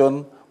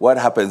imperfection, what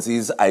happens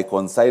is I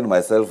consign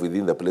myself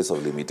within the place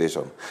of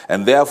limitation.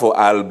 And therefore,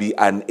 I'll be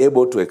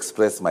unable to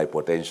express my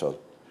potential.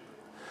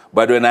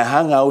 But when I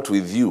hang out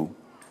with you,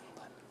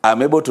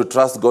 I'm able to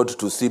trust God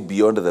to see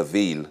beyond the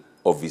veil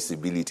of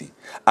visibility.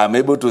 I'm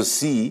able to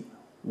see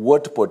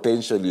what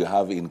potential you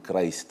have in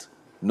Christ,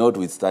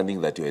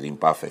 notwithstanding that you are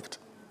imperfect.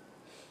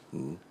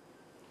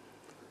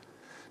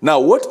 Now,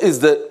 what is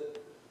the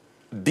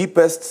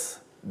deepest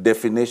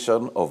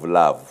definition of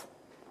love?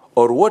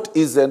 Or what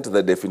isn't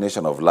the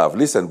definition of love?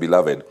 Listen,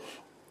 beloved.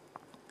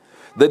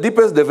 The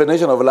deepest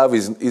definition of love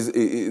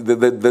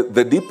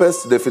the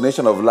deepest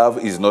definition of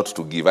love is not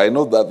to give. I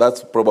know that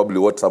that's probably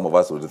what some of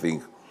us would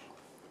think.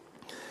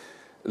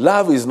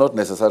 Love is not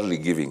necessarily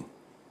giving.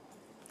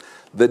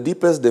 The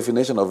deepest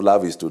definition of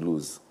love is to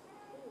lose.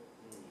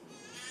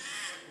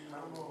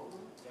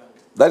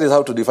 That is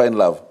how to define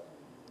love.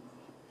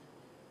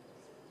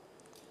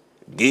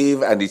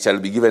 Give and it shall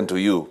be given to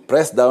you.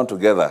 Pressed down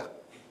together,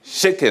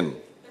 shaken,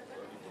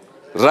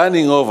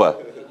 running over.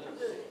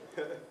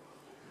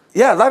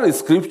 Yeah, that is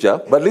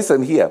scripture, but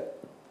listen here.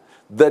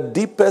 The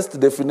deepest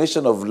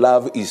definition of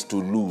love is to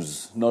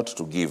lose, not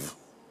to give.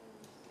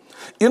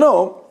 You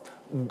know,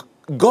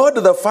 God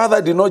the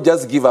Father did not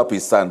just give up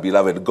his son,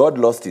 beloved. God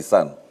lost his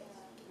son.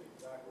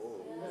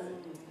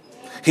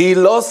 He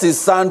lost his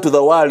son to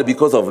the world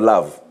because of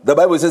love. The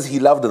Bible says he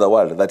loved the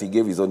world, that he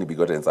gave his only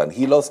begotten son.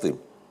 He lost him.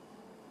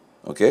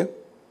 Okay?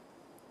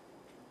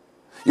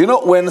 You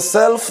know, when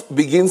self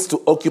begins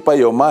to occupy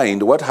your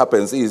mind, what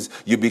happens is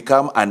you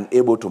become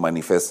unable to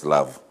manifest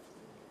love.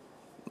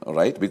 All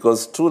right?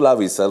 Because true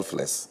love is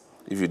selfless,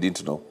 if you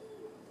didn't know.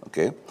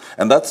 Okay?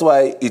 And that's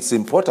why it's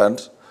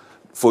important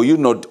for you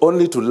not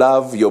only to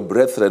love your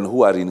brethren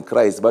who are in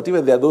Christ, but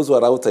even there are those who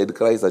are outside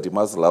Christ that you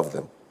must love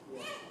them.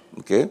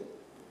 Okay?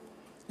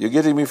 You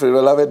getting me,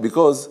 beloved?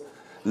 Because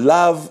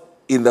love,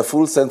 in the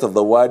full sense of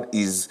the word,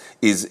 is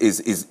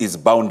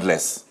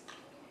boundless.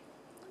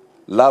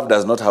 Love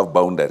does not have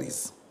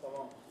boundaries.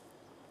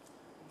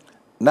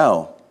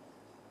 Now,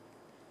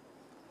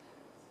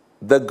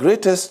 the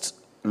greatest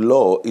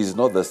law is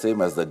not the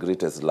same as the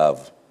greatest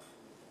love.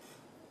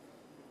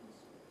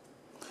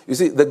 You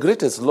see, the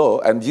greatest law,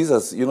 and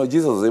Jesus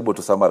was able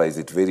to summarize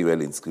it very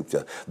well in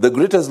Scripture. The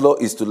greatest law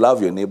is to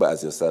love your neighbor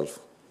as yourself.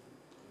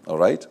 All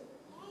right?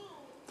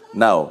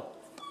 Now,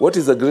 what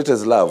is the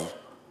greatest love?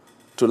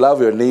 To love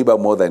your neighbor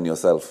more than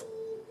yourself.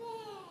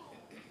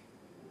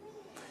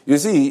 You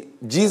see,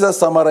 Jesus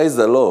summarized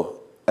the law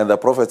and the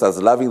prophets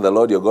as loving the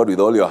Lord your God with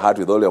all your heart,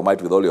 with all your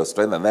might, with all your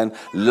strength, and then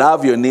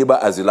love your neighbor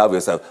as you love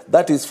yourself.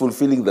 That is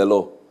fulfilling the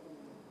law.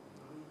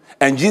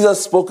 And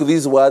Jesus spoke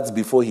these words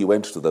before he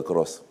went to the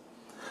cross.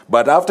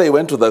 But after he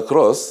went to the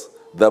cross,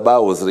 the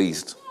bar was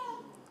raised.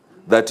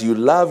 That you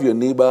love your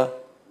neighbor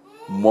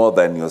more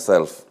than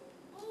yourself.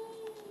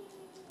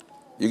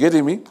 You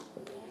getting me?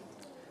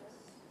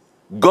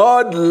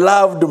 God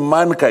loved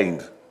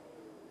mankind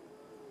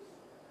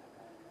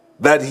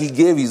that he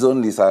gave his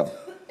only son.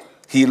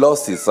 He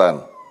lost his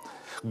son.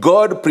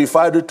 God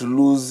preferred to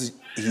lose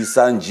his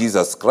son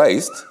Jesus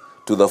Christ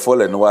to the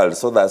fallen world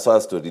so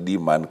as to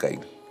redeem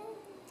mankind.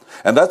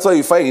 And that's why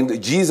you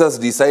find Jesus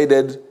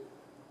decided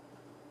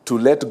to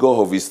let go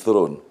of his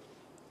throne.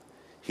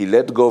 He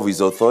let go of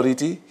his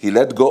authority. He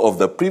let go of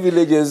the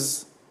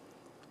privileges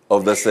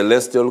of the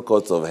celestial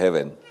courts of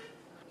heaven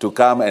to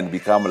come and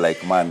become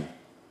like man.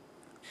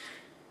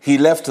 He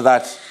left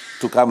that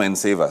to come and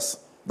save us.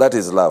 That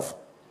is love.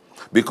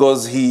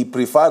 Because he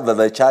preferred that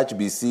the church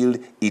be sealed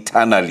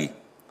eternally.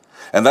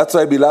 And that's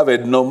why,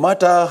 beloved, no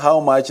matter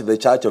how much the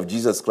church of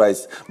Jesus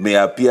Christ may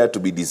appear to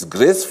be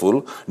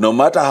disgraceful, no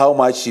matter how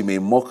much she may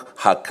mock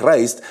her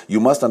Christ, you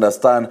must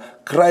understand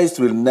Christ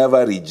will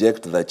never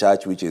reject the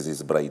church which is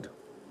his bride.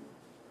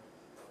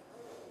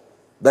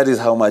 That is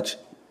how much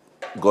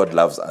God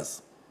loves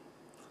us.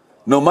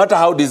 No matter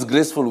how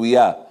disgraceful we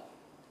are,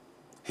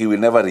 he will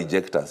never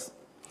reject us.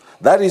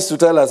 That is to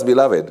tell us,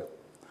 beloved,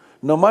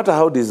 no matter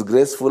how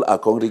disgraceful a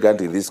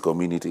congregant in this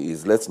community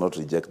is, let's not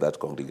reject that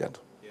congregant.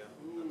 Yeah,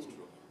 that's true.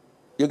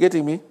 You're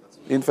getting me?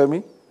 Infamy?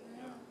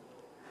 Yeah.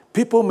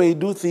 People may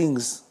do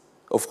things,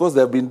 of course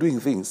they have been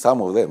doing things,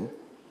 some of them,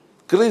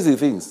 crazy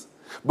things.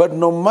 But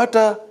no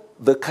matter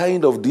the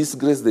kind of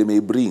disgrace they may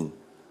bring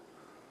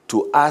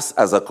to us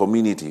as a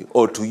community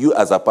or to you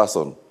as a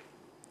person,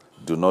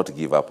 do not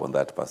give up on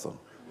that person.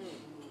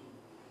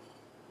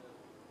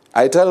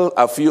 I tell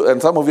a few, and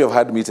some of you have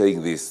heard me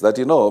saying this, that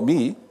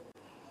me,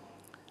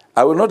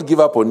 I will not give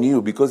up on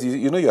you because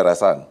you know you're a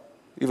son,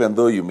 even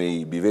though you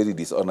may be very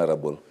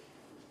dishonorable.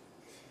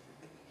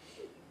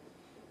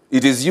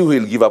 It is you who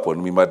will give up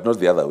on me, but not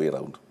the other way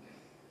around.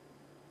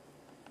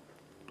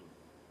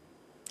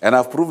 And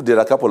I've proved it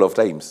a couple of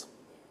times.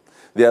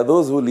 There are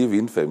those who live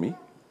infamy,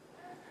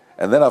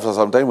 and then after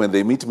some time when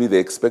they meet me, they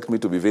expect me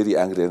to be very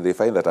angry, and they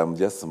find that I'm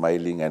just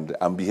smiling and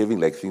I'm behaving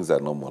like things are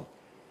normal.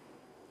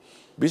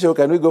 Bishop,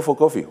 can we go for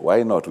coffee?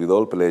 Why not? With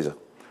all pleasure.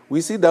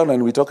 We sit down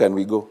and we talk and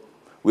we go,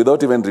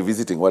 without even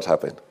revisiting what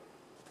happened.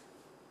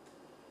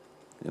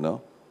 You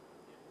know?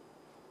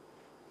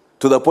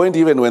 To the point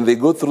even when they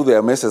go through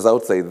their messes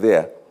outside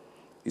there,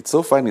 it's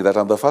so funny that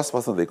I'm the first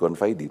person they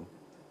confide in.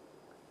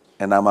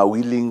 And I'm a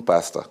willing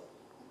pastor.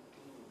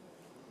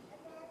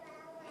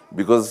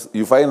 Because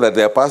you find that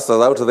there are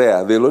pastors out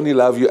there, they'll only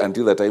love you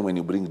until the time when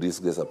you bring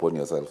disgrace upon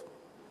yourself.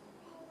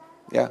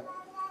 Yeah.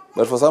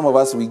 But for some of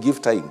us, we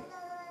give time.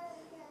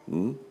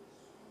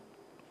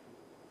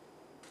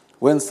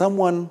 When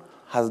someone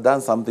has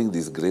done something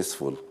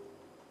disgraceful,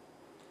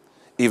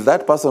 if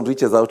that person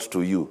reaches out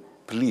to you,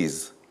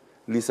 please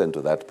listen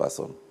to that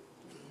person.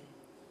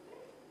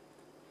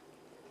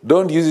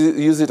 Don't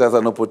use it as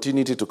an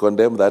opportunity to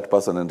condemn that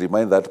person and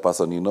remind that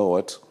person, you know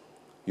what?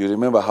 You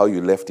remember how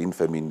you left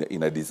infamy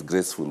in a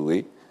disgraceful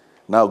way?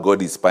 Now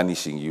God is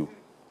punishing you.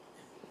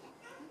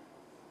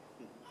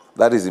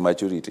 That is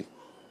immaturity.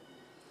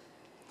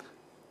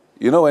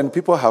 You know, when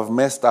people have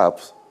messed up,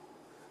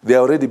 they are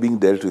already being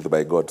dealt with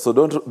by God. So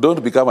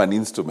don't become an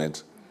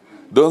instrument.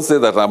 Don't say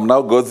that I'm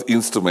now God's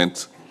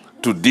instrument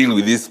to deal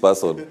with this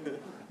person.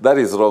 That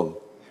is wrong.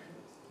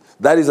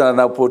 That is an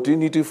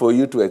opportunity for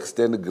you to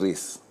extend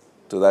grace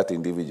to that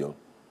individual.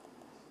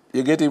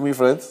 You getting me,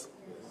 friends?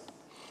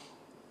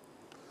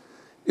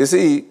 You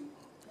see,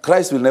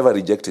 Christ will never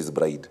reject his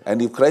bride.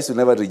 And if Christ will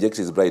never reject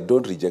his bride,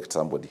 don't reject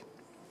somebody.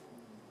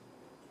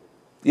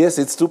 Yes,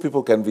 it's true,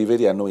 people can be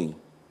very annoying.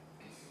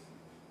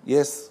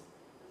 Yes.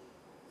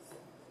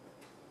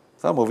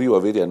 Some of you were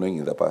very annoying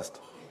in the past.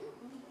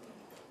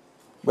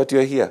 But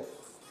you're here.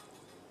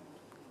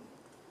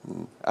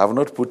 I've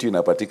not put you in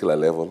a particular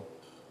level.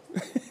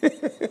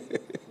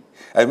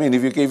 I mean,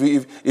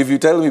 if you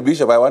tell me,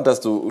 Bishop, I want us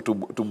to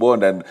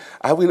bond, and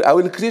I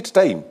will create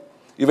time.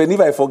 Even if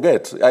I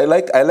forget. I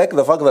like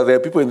the fact that there are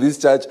people in this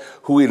church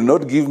who will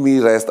not give me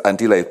rest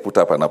until I put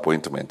up an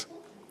appointment.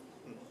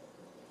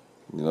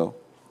 You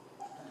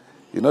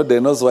know,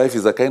 Deno's wife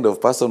is a kind of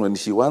person, when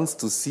she wants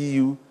to see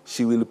you,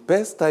 she will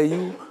pester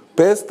you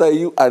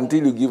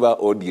until you give her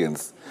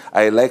audience.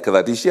 I like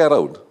that. Is she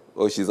around?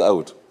 Or she's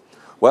out?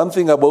 One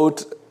thing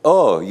about,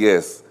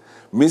 yes,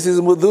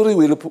 Mrs. Mudhuri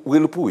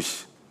will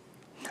push.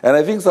 And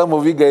I think some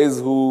of you guys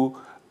who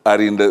are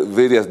in the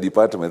various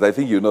departments, I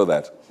think you know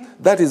that.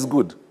 That is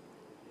good.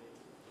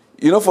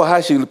 You know, for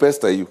her, she will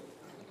pester you.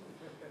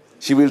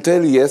 She will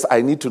tell you, yes,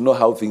 I need to know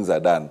how things are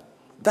done.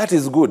 That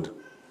is good.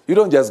 You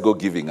don't just go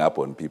giving up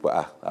on people.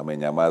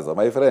 Amenyamaza.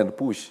 My friend,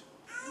 push.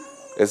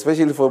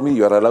 Especially for me,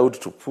 you are allowed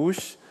to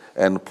push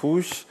and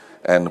push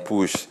and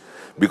push,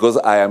 because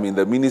I am in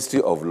the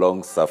ministry of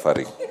long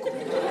suffering.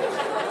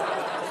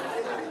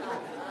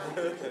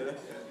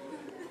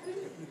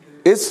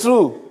 It's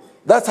true.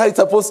 That's how it's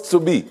supposed to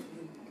be.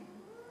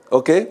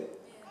 Okay?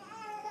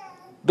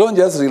 Don't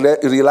just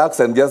relax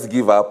and just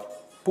give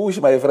up. Push,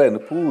 my friend,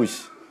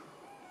 push.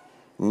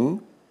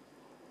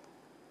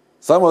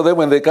 Some of them,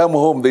 when they come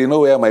home, they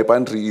know where my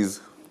pantry is.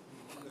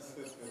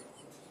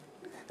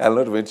 I'll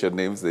not mention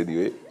names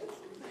anyway.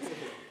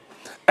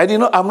 And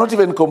I'm not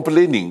even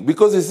complaining,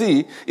 because you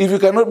see, if you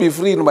cannot be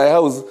free in my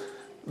house,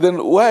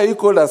 then why are you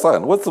called a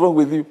son? What's wrong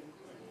with you?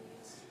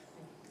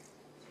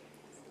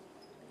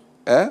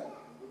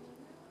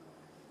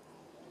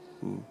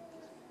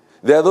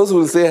 There are those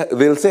who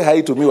they'll say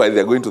hi to me while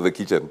they're going to the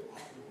kitchen.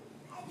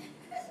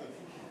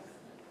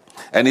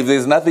 And if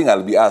there's nothing,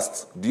 I'll be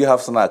asked, do you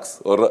have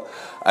snacks? Or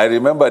I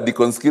remember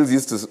Deacon Skills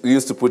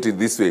used to put it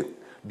this way: do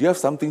you have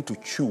something to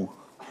chew?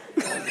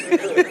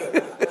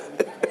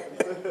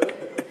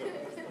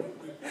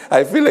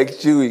 I feel like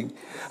chewing.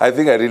 I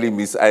think I really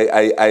miss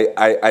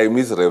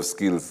Rev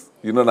Skills.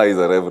 Now he's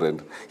a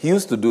reverend. He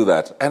used to do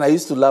that. And I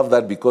used to love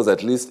that, because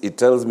at least it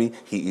tells me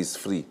he is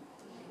free.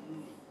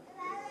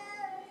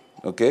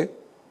 Okay?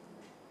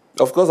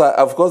 Of course,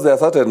 there are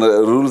certain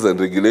rules and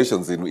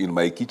regulations in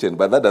my kitchen,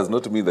 but that does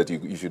not mean that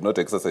you should not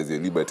exercise your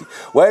liberty.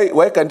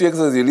 Why can't you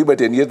exercise your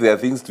liberty and yet there are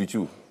things to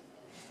chew?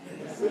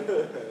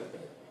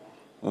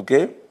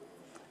 Okay?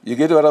 You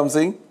get what I'm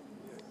saying?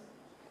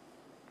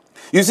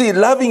 You see,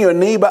 loving your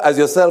neighbor as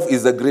yourself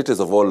is the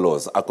greatest of all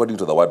laws, according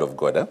to the word of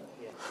God.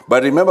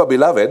 But remember,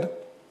 beloved,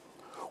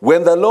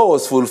 when the law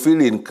was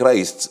fulfilled in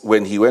Christ,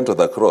 when he went to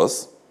the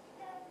cross,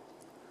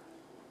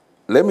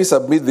 let me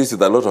submit this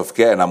with a lot of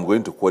care, and I'm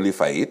going to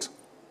qualify it.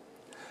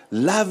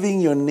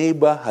 Loving your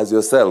neighbor as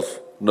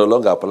yourself no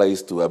longer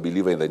applies to a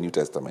believer in the New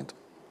Testament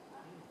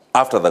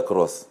after the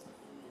cross.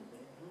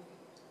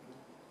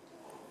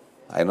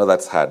 I know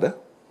that's hard.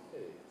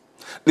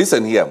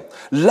 Listen here.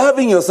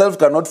 Loving yourself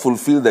cannot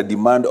fulfill the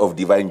demand of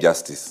divine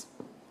justice.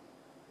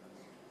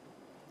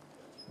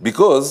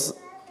 Because,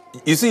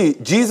 you see,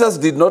 Jesus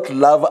did not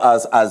love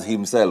us as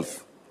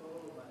himself.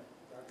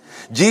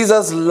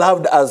 Jesus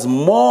loved us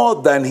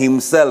more than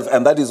himself,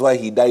 and that is why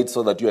he died,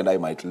 so that you and I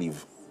might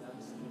live.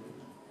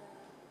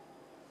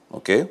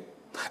 Okay?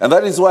 And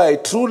that is why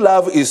true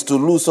love is to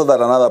lose so that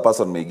another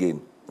person may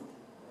gain.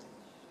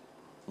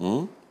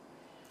 You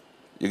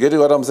getting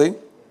what I'm saying?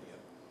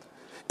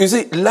 You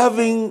see,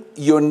 loving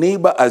your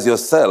neighbor as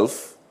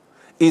yourself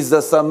is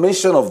the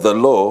summation of the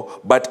law,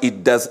 but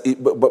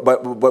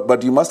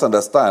you must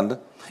understand,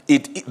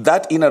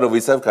 that in and of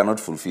itself cannot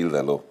fulfill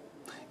the law.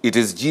 It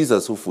is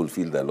Jesus who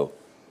fulfilled the law.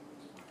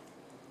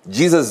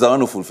 Jesus is the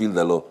one who fulfilled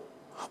the law.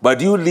 But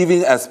you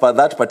living as per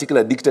that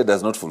particular dictate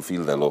does not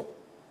fulfill the law.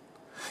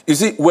 You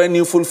see, when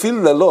you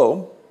fulfill the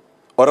law,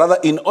 or rather,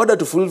 in order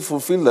to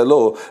fulfill the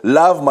law,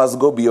 love must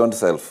go beyond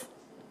self.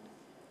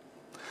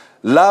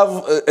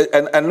 Love,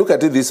 and look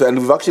at it this way, and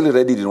we've actually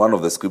read it in one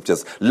of the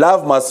scriptures.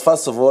 Love must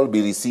first of all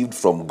be received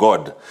from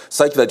God,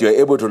 such that you are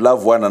able to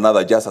love one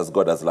another just as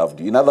God has loved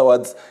you. In other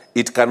words,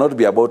 it cannot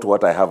be about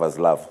what I have as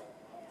love.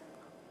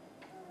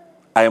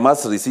 I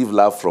must receive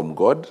love from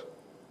God.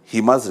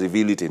 He must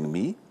reveal it in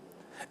me.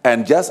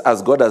 And just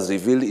as God has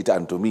revealed it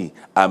unto me,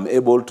 I'm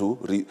able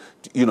to,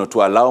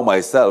 to allow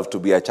myself to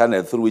be a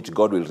channel through which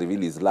God will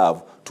reveal his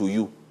love to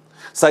you,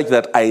 such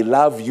that I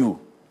love you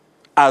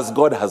as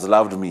God has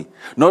loved me,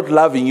 not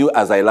loving you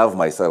as I love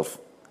myself.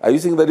 Are you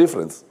seeing the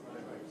difference?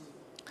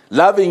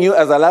 Loving you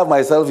as I love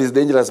myself is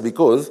dangerous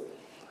because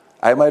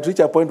I might reach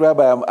a point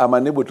whereby I'm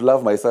unable to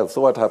love myself.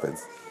 So what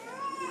happens?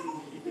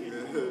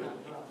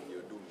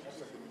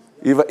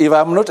 If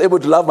I'm not able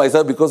to love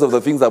myself because of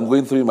the things I'm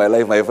going through in my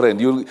life, my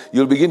friend,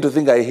 you'll begin to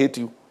think I hate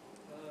you.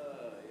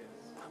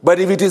 But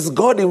if it is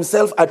God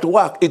himself at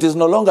work, it is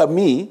no longer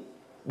me,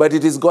 but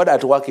it is God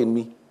at work in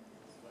me.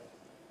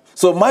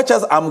 So much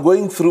as I'm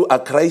going through a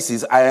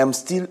crisis, I am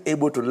still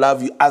able to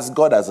love you as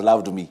God has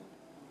loved me.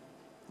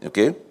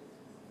 Okay?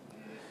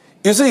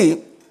 You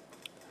see,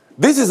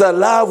 this is a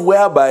love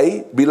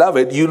whereby,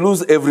 beloved, you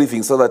lose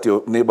everything so that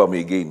your neighbor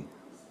may gain.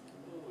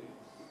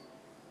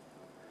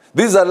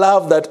 This is a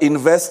love that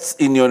invests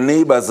in your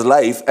neighbor's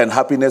life and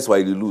happiness while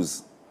you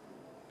lose.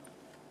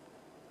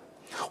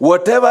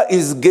 Whatever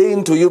is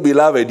gain to you,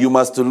 beloved, you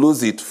must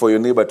lose it for your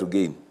neighbor to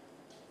gain.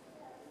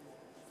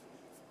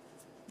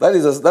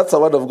 That's the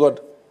word of God.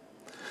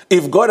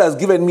 If God has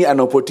given me an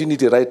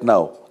opportunity right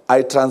now,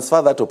 I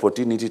transfer that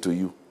opportunity to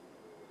you.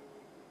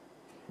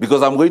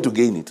 Because I'm going to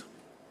gain it.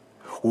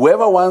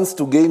 Whoever wants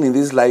to gain in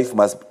this life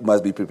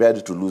must be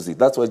prepared to lose it.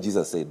 That's what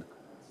Jesus said.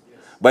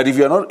 But if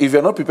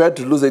you're not prepared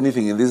to lose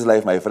anything in this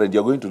life, my friend,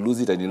 you're going to lose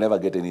it and you'll never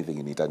get anything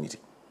in eternity.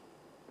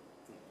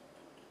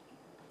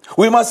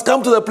 We must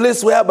come to the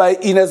place whereby,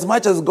 in as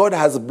much as God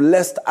has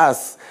blessed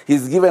us,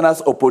 he's given us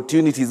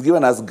opportunity, he's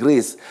given us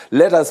grace,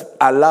 let us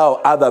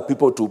allow other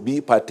people to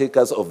be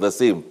partakers of the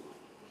same,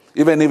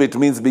 even if it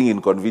means being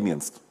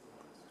inconvenienced.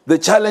 The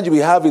challenge we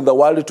have in the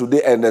world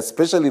today, and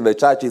especially in the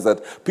church, is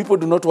that people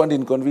do not want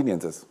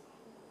inconveniences.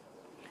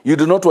 You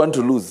do not want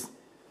to lose.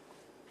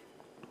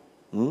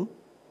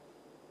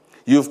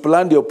 You've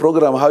planned your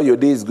program, how your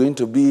day is going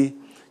to be.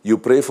 You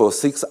pray for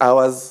 6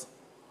 hours.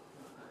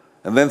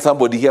 And then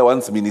somebody here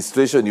wants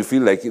ministration. You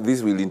feel like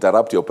this will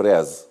interrupt your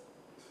prayers.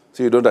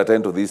 So you don't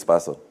attend to this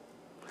person.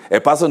 A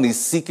person is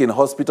sick in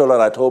hospital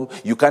or at home.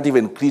 You can't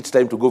even create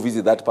time to go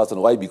visit that person.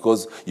 Why?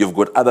 Because you've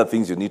got other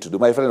things you need to do.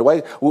 My friend,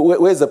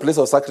 where is the place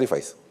of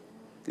sacrifice?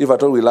 If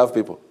at all we love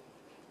people.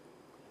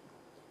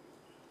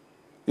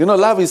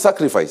 Love is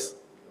sacrifice.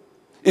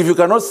 If you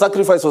cannot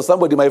sacrifice for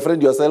somebody, my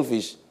friend, you're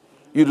selfish.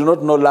 You do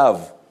not know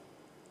love.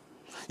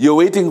 You're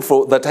waiting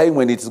for the time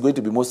when it's going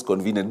to be most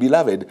convenient.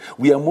 Beloved,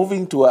 we are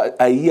moving to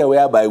a year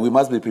whereby we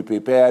must be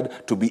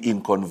prepared to be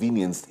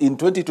inconvenienced. In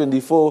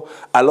 2024,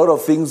 a lot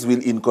of things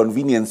will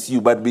inconvenience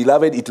you, but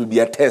beloved, it will be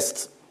a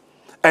test.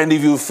 And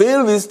if you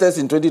fail this test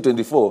in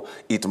 2024,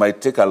 it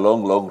might take a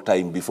long, long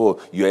time before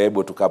you are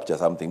able to capture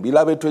something.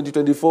 Beloved,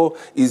 2024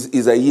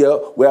 is a year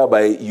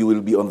whereby you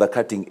will be on the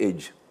cutting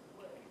edge.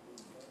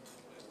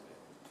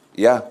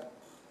 Yeah.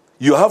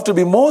 You have to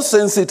be more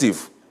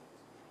sensitive.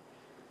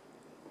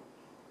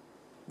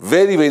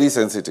 Very, very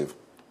sensitive.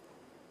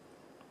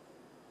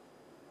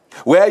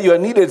 Where you are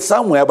needed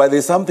somewhere, but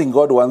there's something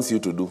God wants you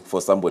to do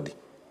for somebody.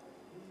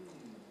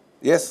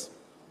 Yes.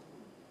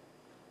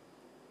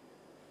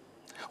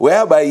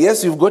 Whereby,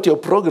 yes, you've got your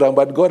program,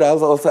 but God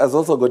has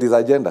also got his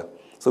agenda.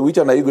 So which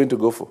one are you going to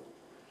go for?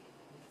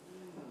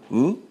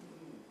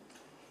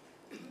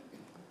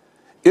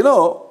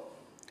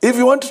 If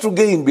you want to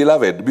gain,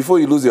 beloved, before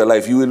you lose your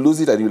life, you will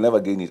lose it and you'll never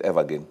gain it ever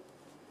again.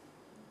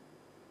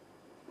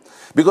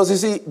 Because you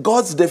see,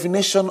 God's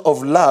definition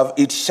of love,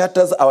 it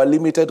shatters our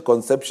limited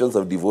conceptions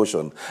of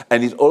devotion.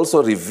 And it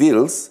also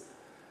reveals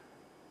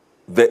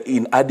the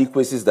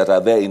inadequacies that are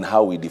there in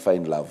how we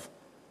define love.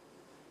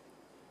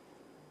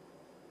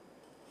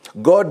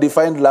 God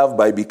defined love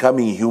by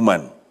becoming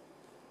human,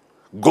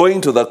 going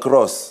to the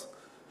cross.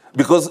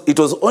 Because it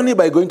was only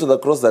by going to the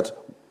cross that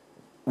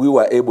we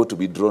were able to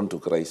be drawn to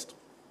Christ.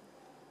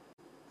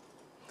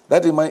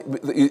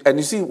 And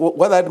you see,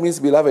 what that means,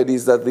 beloved,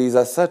 is that there is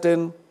a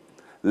certain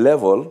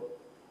level,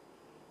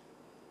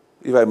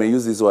 if I may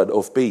use this word,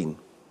 of pain.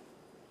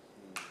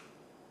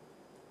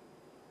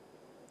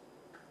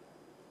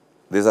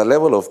 There's a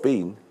level of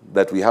pain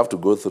that we have to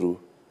go through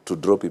to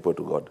draw people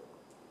to God.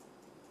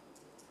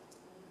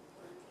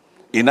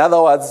 In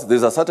other words,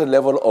 there's a certain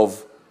level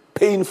of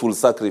painful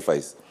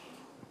sacrifice.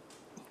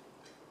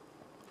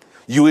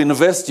 You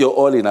invest your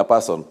all in a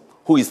person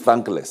who is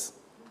thankless.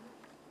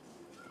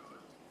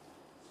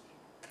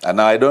 And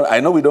now I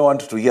know we don't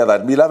want to hear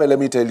that. Beloved, let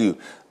me tell you,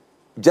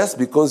 just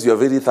because you're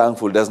very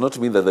thankful does not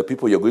mean that the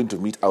people you're going to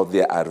meet out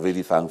there are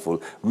very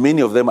thankful.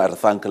 Many of them are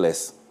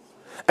thankless.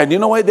 And you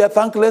know why they're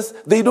thankless?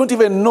 They don't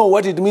even know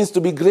what it means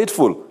to be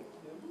grateful.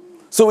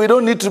 So we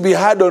don't need to be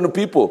hard on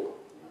people.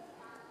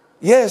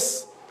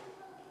 Yes.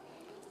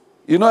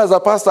 You know, as a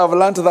pastor, I've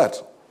learned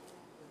that.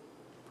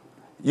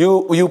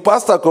 You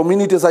pastor a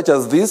community such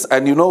as this,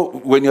 and you know,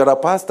 when you're a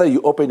pastor,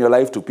 you open your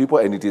life to people,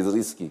 and it is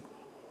risky.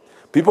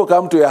 People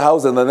come to your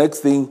house, and the next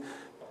thing,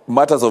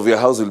 matters of your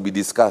house will be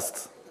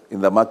discussed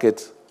in the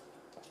market,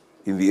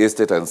 in the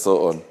estate, and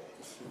so on.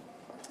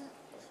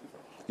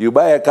 You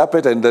buy a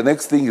carpet, and the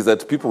next thing is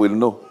that people will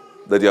know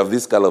that you have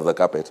this color of the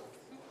carpet.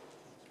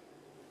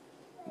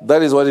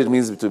 That is what it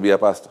means to be a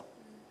pastor.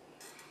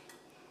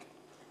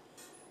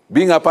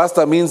 Being a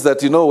pastor means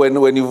that, you know,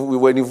 when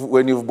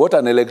you've bought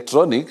an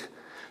electronic,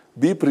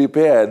 be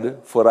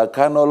prepared for a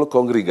carnal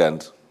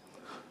congregant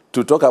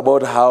to talk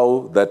about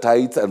how the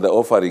tithes and the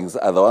offerings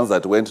are the ones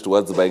that went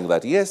towards buying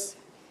that. Yes.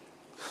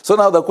 So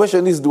now the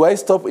question is, do I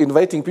stop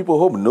inviting people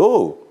home?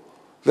 No.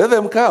 Let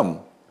them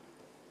come.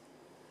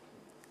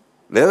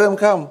 Let them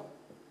come.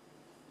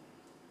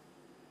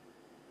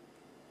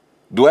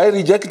 Do I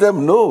reject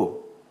them?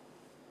 No.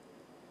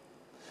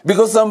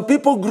 Because some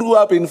people grew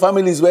up in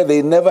families where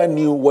they never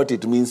knew what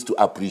it means to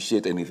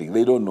appreciate anything.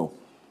 They don't know.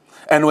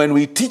 And when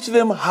we teach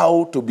them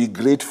how to be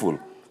grateful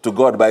to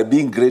God by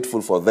being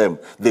grateful for them,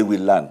 they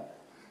will learn.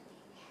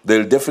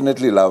 They'll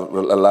definitely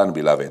learn,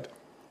 beloved.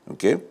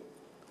 Okay?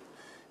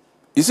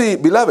 You see,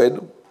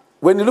 beloved,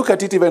 when you look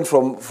at it even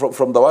from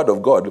the Word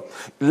of God,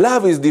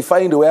 love is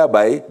defined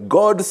whereby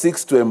God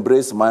seeks to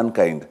embrace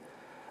mankind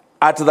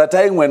at the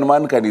time when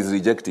mankind is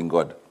rejecting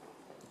God.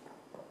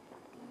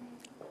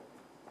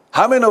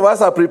 How many of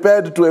us are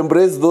prepared to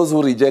embrace those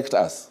who reject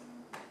us?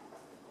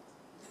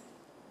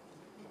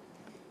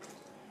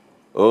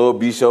 Oh,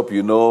 Bishop,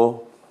 you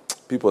know,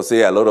 people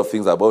say a lot of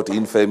things about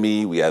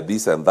infamy. We are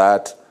this and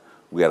that.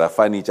 We are a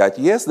funny church.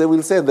 Yes, they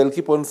will say, and they'll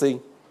keep on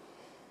saying.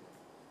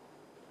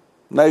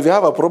 Now, if you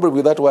have a problem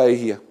with that, why are you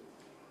here?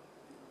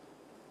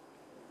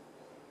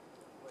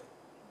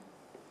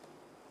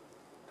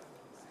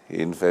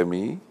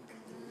 Infamy?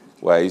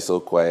 Why are you so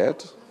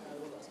quiet?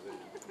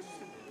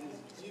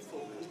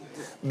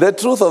 The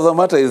truth of the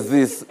matter is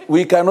this.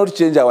 We cannot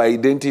change our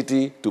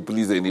identity to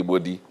please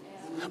anybody.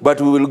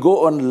 But we will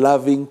go on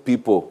loving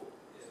people.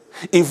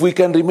 If we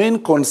can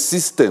remain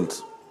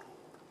consistent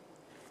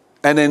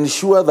and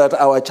ensure that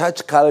our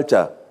church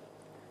culture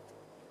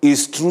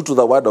is true to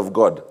the Word of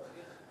God.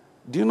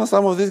 Do you know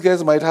some of these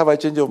guys might have a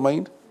change of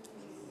mind?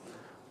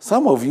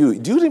 Some of you,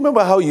 do you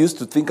remember how you used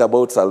to think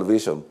about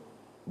salvation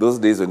those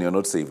days when you're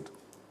not saved?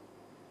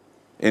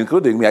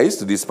 Including me, I used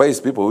to despise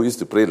people who used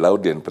to pray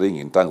loudly and praying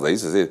in tongues. I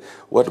used to say,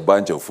 what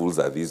bunch of fools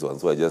are these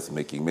ones who are just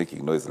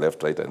making noise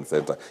left, right, and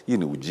center? You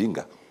know,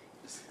 ujinga.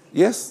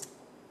 Yes.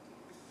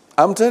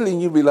 I'm telling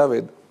you,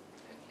 beloved.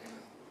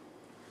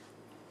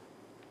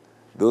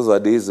 Those were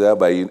days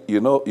whereby,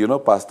 you know,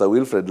 Pastor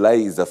Wilfred Lai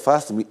is the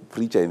first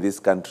preacher in this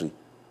country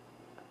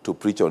to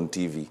preach on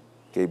TV,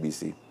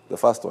 KBC, the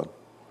first one.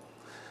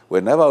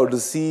 Whenever I would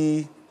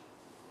see,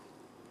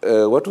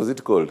 what was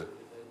it called?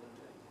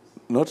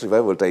 Not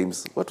Revival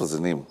Times. What was the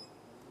name?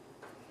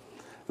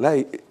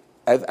 Like,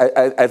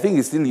 I think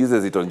he still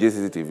uses it on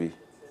JCC TV.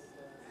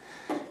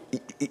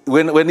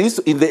 When he used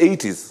to, in the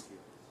 80s,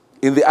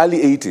 in the early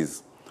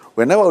 80s,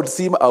 whenever I would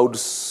see him, I would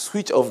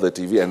switch off the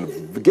TV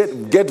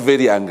and get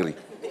very angry.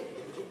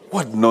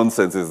 What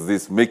nonsense is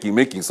this,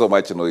 making so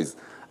much noise?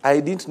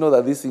 I didn't know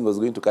that this thing was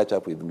going to catch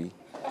up with me.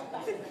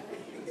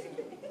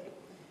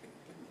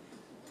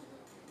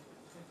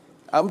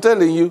 I'm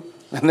telling you,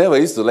 I never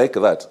used to like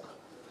that.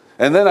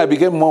 And then I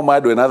became more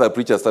mad when other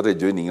preachers started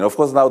joining. And of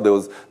course, now there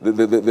was,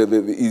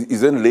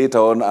 then later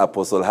on,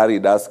 Apostle Harry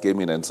Das came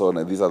in and so on,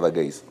 and these other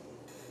guys.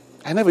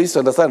 I never used to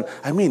understand.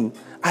 I mean,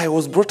 I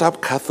was brought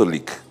up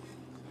Catholic.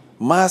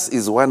 Mass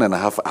is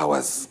 1.5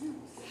 hours.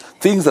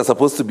 Things are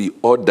supposed to be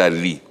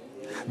orderly.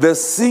 The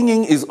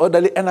singing is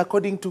orderly and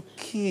according to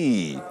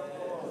key.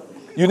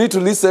 You need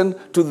to listen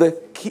to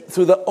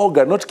the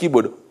organ, not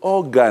keyboard,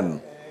 organ.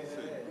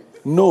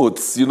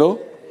 Notes, you know.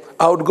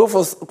 I would go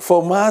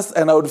for Mass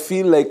and I would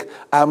feel like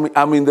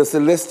I'm in the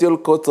celestial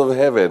courts of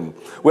heaven,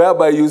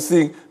 whereby you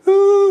sing,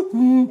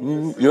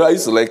 you know, I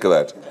used to like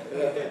that.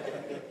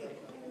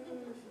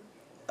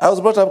 I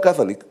was brought up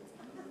Catholic.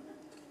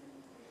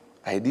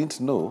 I didn't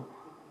know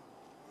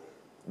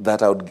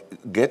that I would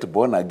get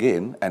born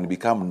again and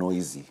become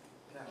noisy.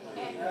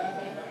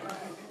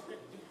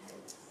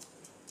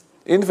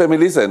 In family,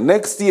 listen,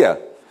 next year,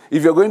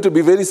 if you're going to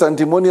be very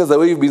sanctimonious the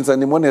way you've been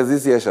sanctimonious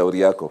this year, shauri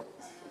yako.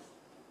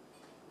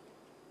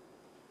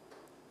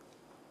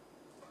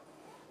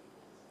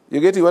 You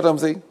get what I'm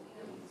saying?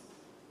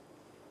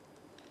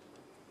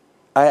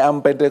 I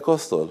am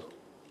Pentecostal,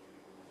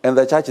 and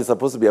the church is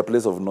supposed to be a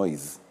place of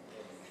noise.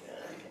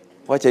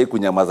 Wacha hii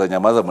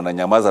kunyamaza,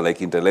 mnanyamaza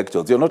like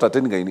intellectuals. You're not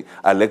attending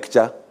a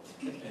lecture.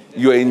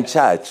 You're in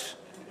church.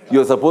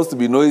 You're supposed to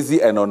be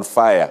noisy and on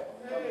fire.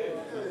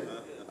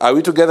 Are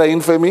we together in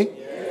Infamy?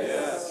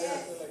 Yes.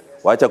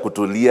 Wacha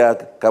kutulia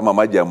kama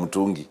maji ya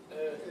mtungi.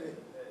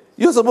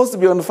 You're supposed to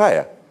be on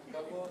fire.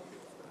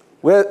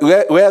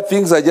 Where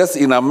things are just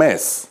in a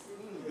mess.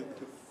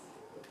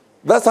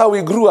 That's how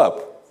we grew up.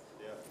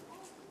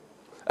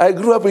 I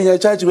grew up in a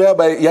church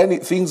whereby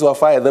things were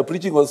fire. The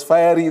preaching was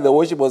fiery. The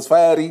worship was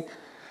fiery.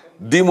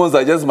 Demons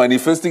are just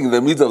manifesting in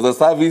the midst of the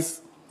service.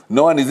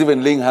 No one is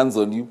even laying hands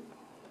on you.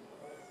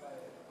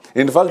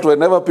 In fact,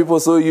 whenever people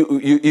saw you,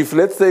 if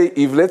let's say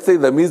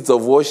in the midst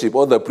of worship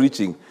or the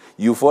preaching,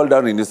 you fall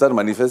down and you start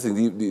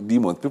manifesting the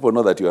demons, people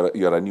know that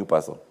you are a new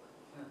person.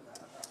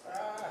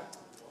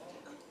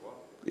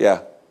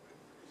 Yeah.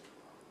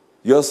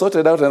 You're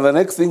sorted out, and the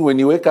next thing when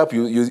you wake up,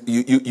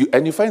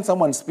 you find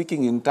someone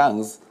speaking in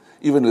tongues,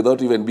 even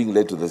without even being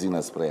led to the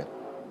sinner's prayer.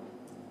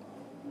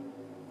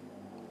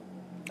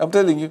 I'm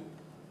telling you.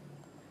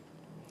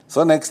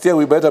 So next year,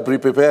 we better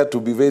prepare to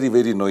be very,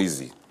 very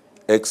noisy.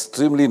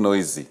 Extremely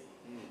noisy.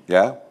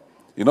 Yeah?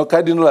 You know,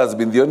 Cardinal has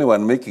been the only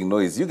one making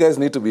noise. You guys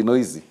need to be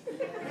noisy.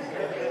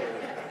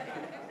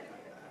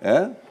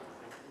 Yeah?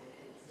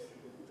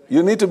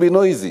 You need to be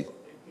noisy.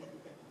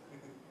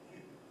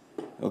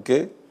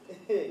 Okay?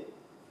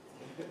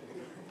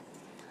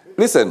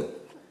 Listen.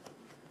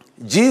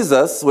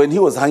 Jesus, when he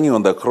was hanging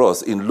on the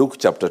cross in Luke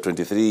chapter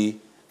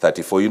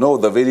 23:34, you know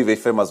the very, very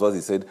famous words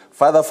he said,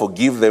 "Father,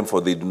 forgive them,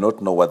 for they do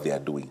not know what they are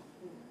doing."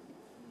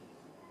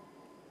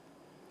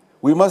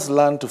 We must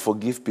learn to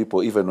forgive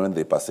people even when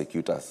they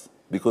persecute us,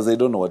 because they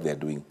don't know what they are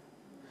doing.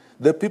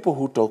 The people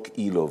who talk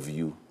ill of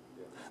you,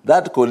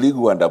 that colleague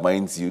who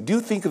undermines you, do you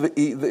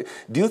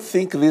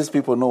think these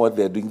people know what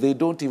they are doing? They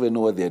don't even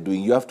know what they are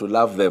doing. You have to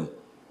love them.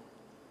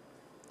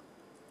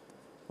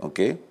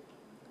 Okay?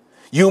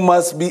 You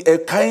must be a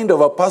kind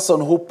of a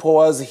person who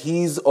pours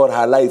his or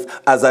her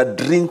life as a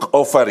drink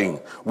offering,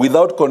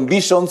 without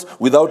conditions,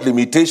 without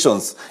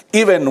limitations,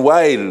 even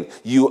while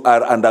you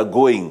are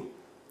undergoing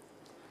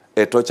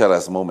a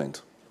torturous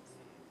moment.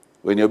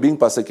 When you're being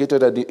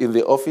persecuted in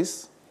the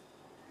office,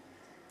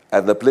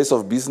 at the place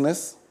of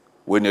business,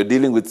 when you're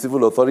dealing with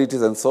civil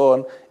authorities and so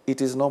on,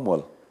 it is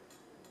normal.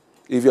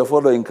 If you're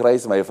following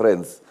Christ, my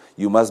friends,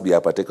 you must be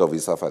a partaker of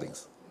his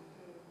sufferings.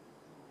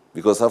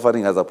 Because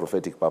suffering has a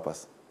prophetic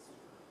purpose.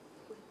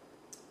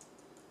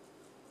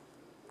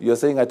 You're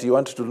saying that you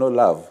want to know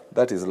love.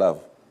 That is love.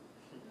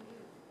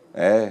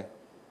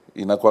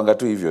 Inakuanga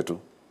tu hivyo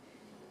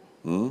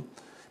tu.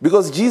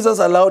 Because Jesus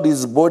allowed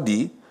his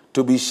body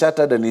to be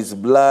shattered and his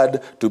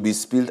blood to be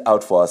spilled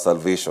out for our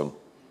salvation.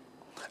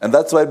 And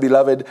that's why,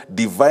 beloved,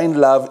 divine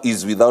love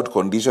is without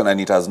condition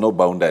and it has no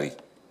boundary.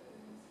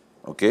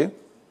 Okay?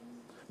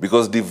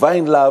 Because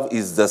divine love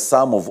is the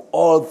sum of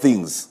all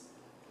things.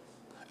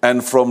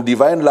 And from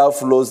divine love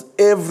flows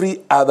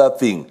every other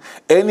thing.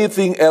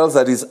 Anything else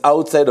that is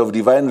outside of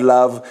divine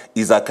love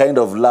is a kind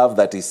of love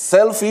that is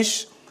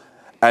selfish,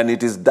 and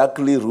it is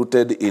darkly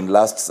rooted in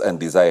lusts and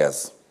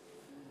desires.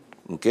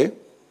 Okay?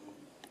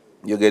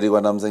 You getting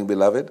what I'm saying,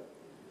 beloved?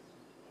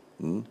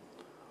 And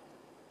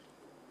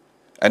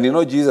you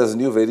know, Jesus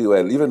knew very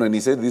well, even when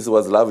he said this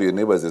was love your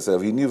neighbor as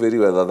yourself, he knew very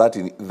well that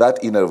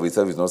in and of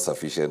itself is not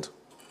sufficient.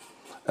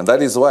 And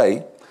that is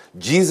why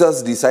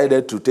Jesus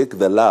decided to take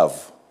the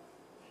love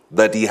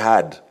that he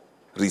had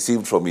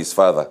received from his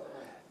Father,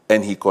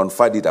 and he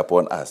conferred it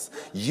upon us.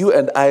 You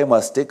and I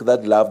must take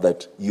that love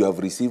that you have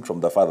received from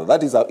the Father.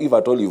 That is, if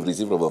at all you've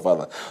received from the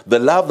Father. The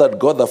love that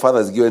God the Father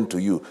has given to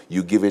you,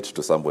 you give it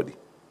to somebody.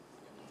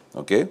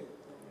 Okay?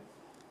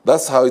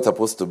 That's how it's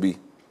supposed to be.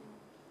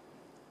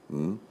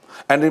 And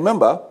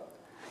remember,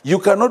 you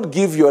cannot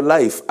give your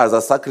life as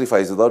a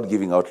sacrifice without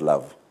giving out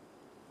love.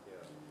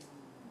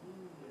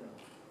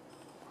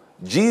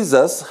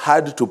 Jesus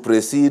had to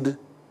precede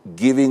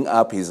giving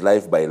up his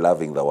life by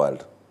loving the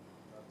world.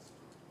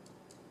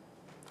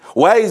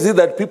 Why is it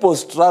that people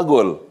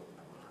struggle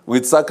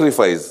with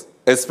sacrifice,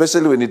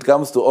 especially when it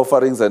comes to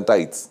offerings and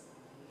tithes?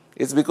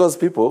 It's because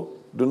people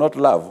do not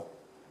love.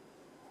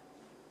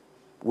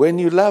 When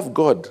you love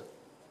God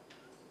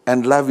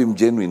and love him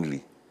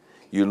genuinely,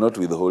 you'll not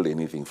withhold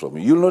anything from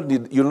him.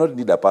 You'll not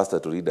need a pastor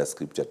to read a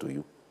scripture to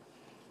you.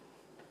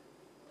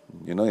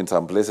 You know, in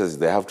some places,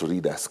 they have to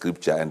read a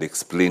scripture and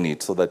explain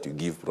it so that you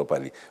give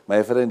properly.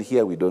 My friend,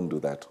 here we don't do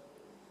that.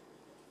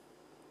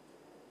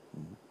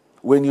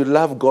 When you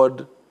love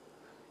God,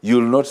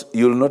 you'll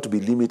not be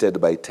limited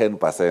by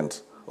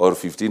 10% or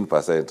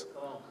 15%.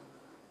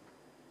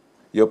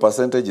 Your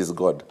percentage is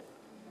God.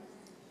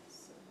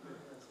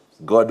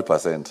 God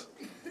percent.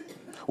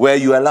 Where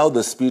you allow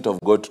the Spirit of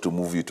God to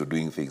move you to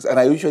doing things. And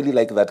I usually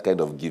like that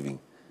kind of giving,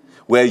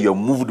 where you're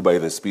moved by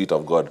the Spirit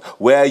of God,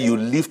 where you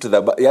lift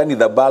the bar,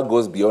 the bar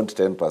goes beyond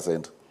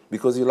 10%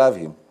 because you love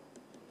him.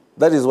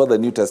 That is what the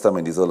New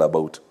Testament is all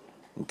about.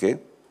 Okay?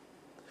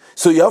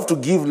 So you have to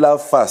give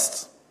love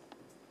first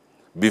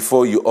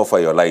before you offer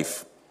your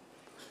life.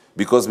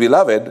 Because,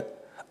 beloved,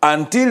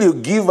 until you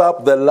give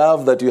up the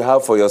love that you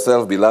have for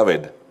yourself,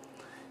 beloved,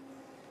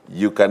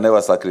 you can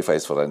never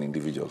sacrifice for an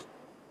individual.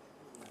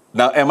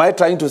 Now, am I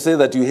trying to say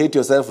that you hate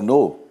yourself?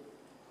 No.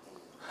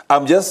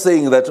 I'm just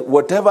saying that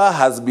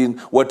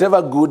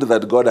whatever good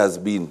that God has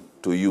been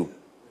to you,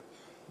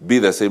 be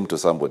the same to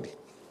somebody.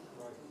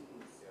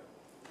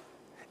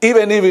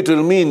 Even if it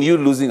will mean you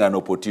losing an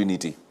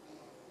opportunity.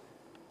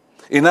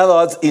 In other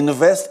words,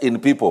 invest in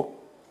people.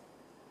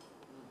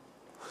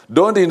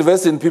 Don't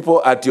invest in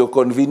people at your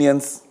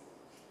convenience.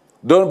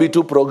 Don't be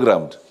too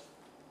programmed.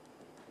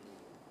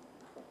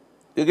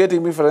 You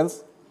getting me,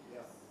 friends?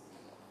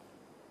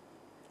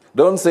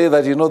 Don't say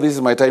that, this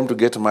is my time to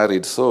get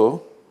married,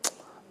 so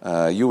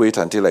you wait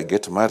until I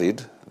get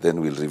married,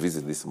 then we'll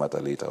revisit this matter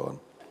later on.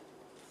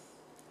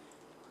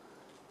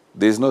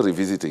 There is no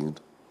revisiting.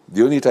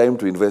 The only time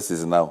to invest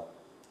is now.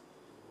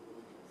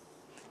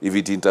 If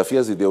it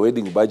interferes with your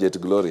wedding budget,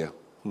 Gloria.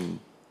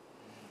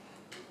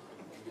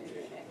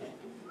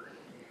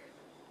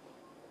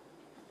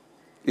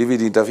 If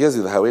it interferes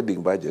with her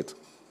wedding budget,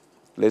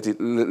 let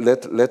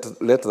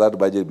that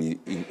budget be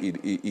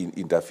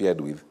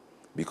interfered with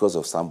because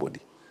of somebody.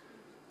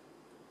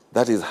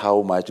 That is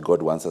how much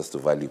God wants us to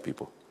value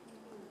people.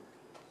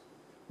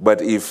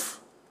 But if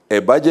a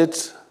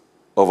budget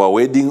of a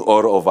wedding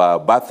or of a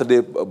birthday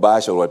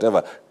bash or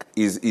whatever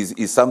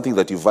is something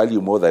that you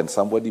value more than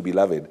somebody,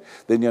 beloved,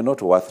 then you're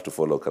not worth to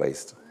follow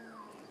Christ.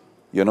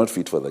 You're not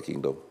fit for the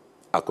kingdom,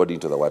 according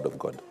to the word of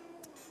God.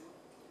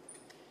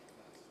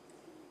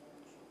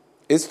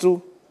 It's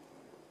true.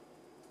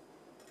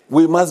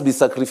 We must be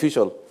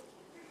sacrificial.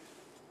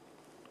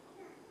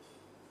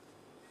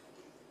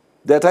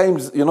 There are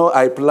times,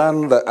 I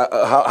plan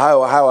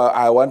how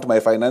I want my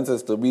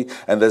finances to be,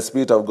 and the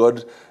Spirit of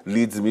God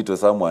leads me to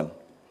someone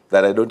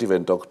that I don't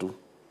even talk to.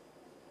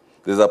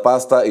 There's a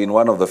pastor in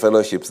one of the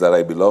fellowships that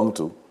I belong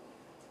to.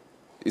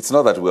 It's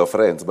not that we are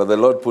friends, but the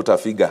Lord put a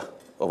figure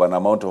of an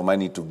amount of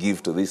money to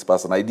give to this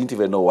person. I didn't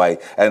even know why.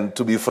 And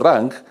to be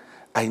frank,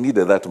 I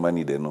needed that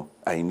money,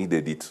 I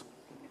needed it.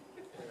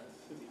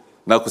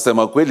 Na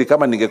kusema kweli,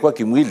 kama ningekuwa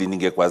kimwili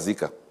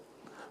ningekwazika.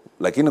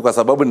 Lakini kwa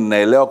sababu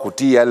ninaelewa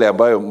kutii yale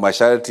ambayo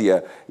masharti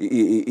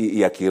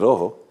ya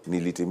kiroho,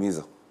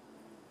 nilitimiza.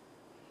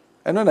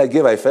 And when I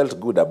gave, I felt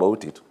good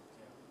about it.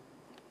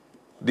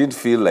 Didn't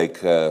feel like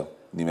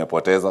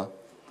nimepoteza.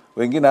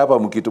 Wengine hapa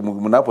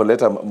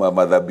mnapoleta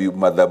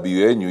madhabihu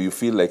yenu, you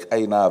feel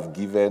like, now I've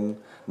given,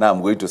 now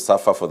I'm going to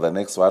suffer for the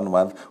next 1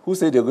 month. Who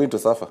said you're going to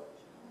suffer?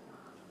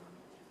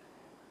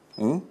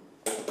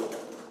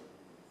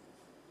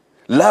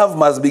 Love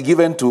must be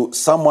given to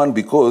someone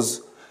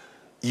because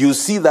you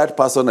see that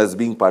person as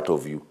being part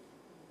of you.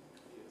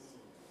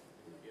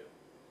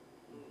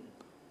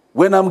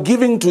 When I'm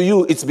giving to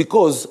you, it's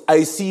because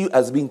I see you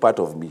as being part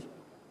of me.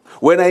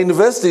 When I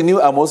invest in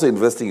you, I'm also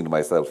investing in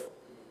myself.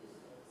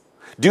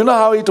 Do you know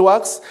how it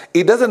works?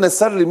 It doesn't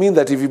necessarily mean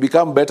that if you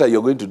become better,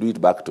 you're going to do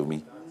it back to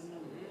me.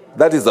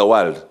 That is the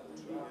world.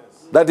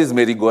 That is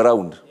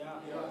merry-go-round.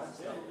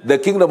 The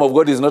kingdom of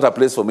God is not a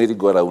place for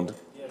merry-go-round.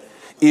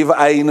 If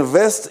I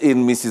invest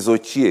in Mrs.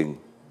 Ochieng,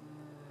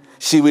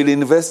 she will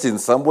invest in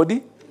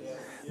somebody.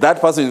 That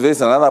person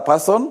invests in another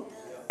person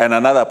and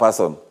another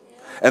person.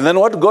 And then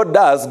what God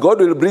does, God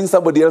will bring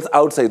somebody else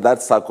outside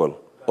that circle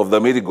of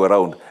the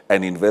merry-go-round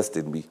and invest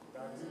in me.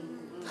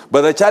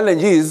 But the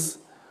challenge is,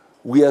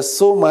 we are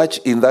so much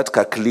in that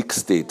click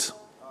state.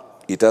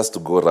 It has to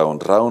go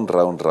round.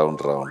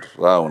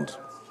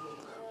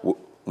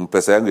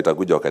 Mpesa yangu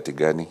itakuja wakati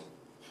gani?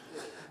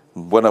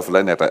 Mbona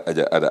fulani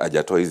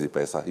hajatoa hizi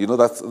pesa?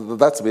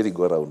 That's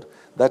merry-go-round.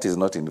 That is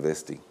not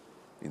investing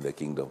in the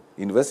kingdom.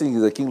 Investing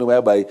in the kingdom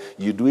whereby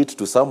you do it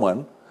to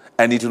someone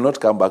and it will not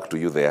come back to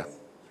you there.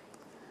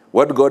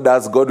 What God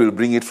does, God will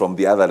bring it from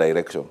the other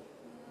direction.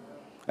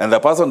 And the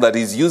person that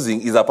he's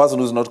using is a person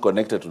who's not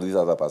connected to this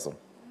other person.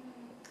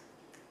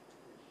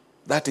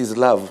 That is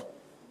love.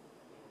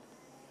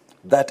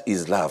 That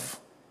is love,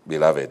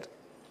 beloved.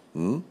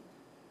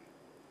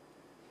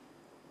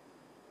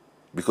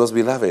 Because,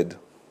 beloved,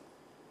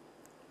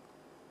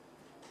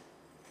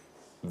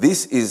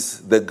 this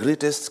is the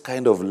greatest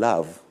kind of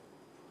love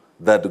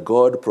that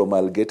God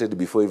promulgated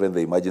before even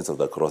the emergence of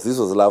the cross. This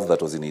was love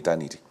that was in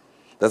eternity.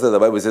 That's why the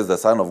Bible says the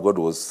Son of God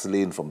was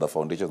slain from the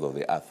foundations of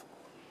the earth.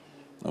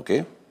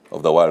 Okay?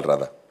 Of the world,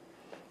 rather.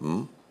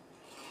 And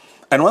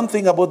one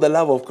thing about the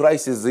love of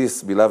Christ is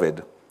this,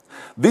 beloved.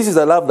 This is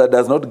a love that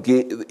does not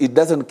it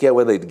doesn't care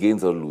whether it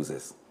gains or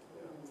loses.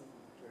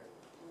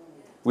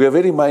 We are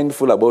very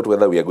mindful about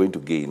whether we are going to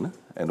gain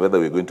and whether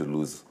we are going to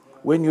lose.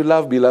 When you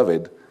love,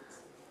 beloved,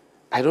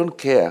 I don't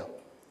care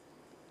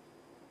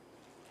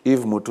if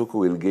Mutuku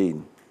will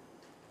gain.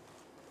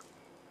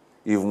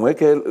 If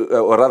Mweke,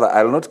 or rather,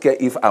 I will not care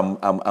if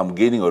I'm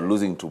gaining or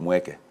losing to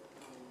Mweke.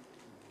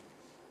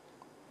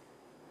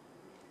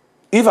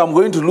 If I'm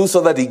going to lose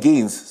so that he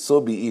gains,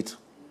 so be it.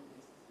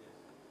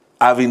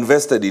 I've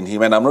invested in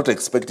him and I'm not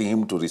expecting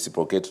him to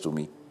reciprocate to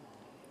me.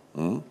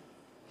 And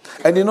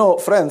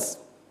friends,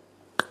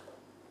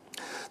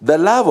 the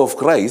love of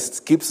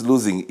Christ keeps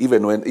losing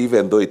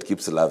even though it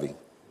keeps loving.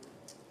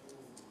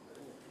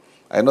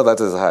 I know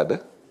that is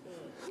hard.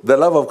 The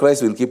love of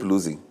Christ will keep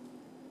losing.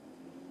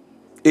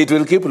 It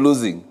will keep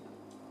losing.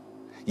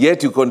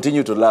 Yet you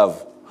continue to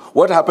love.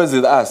 What happens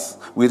with us?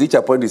 We reach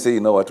a point, we say, you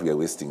know what, we are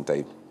wasting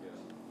time.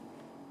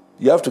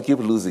 You have to keep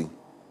losing.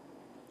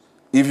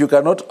 If you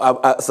cannot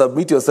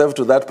submit yourself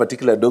to that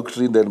particular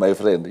doctrine, then, my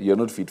friend, you're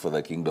not fit for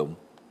the kingdom.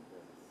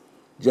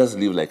 Just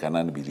live like an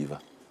unbeliever.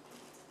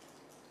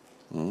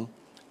 You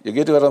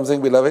get what I'm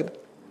saying, beloved?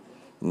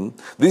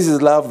 This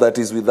is love that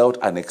is without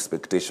an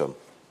expectation.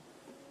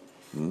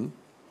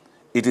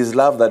 It is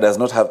love that does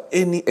not have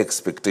any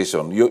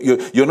expectation.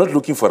 You're not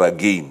looking for a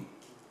gain.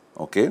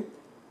 Okay?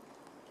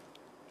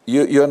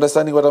 You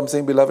understanding what I'm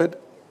saying, beloved?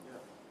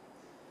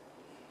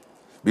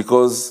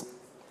 Because,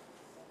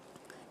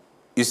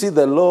 you see,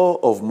 the law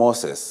of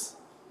Moses,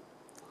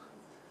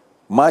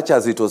 much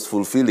as it was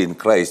fulfilled in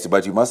Christ,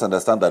 but you must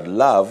understand that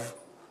love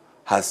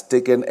has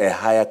taken a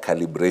higher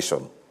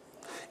calibration.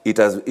 It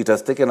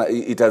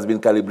has been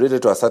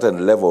calibrated to a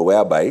certain level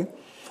whereby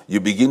you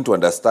begin to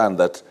understand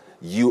that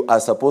you are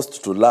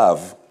supposed to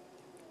love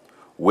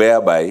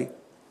whereby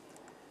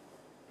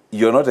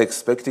you're not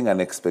expecting an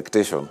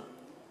expectation.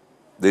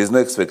 There is no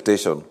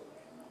expectation.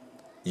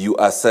 You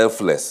are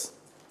selfless.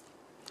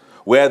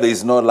 Where there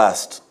is no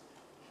lust.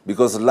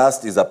 Because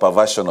lust is a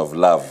perversion of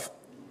love.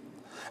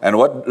 And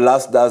what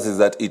lust does is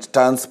that it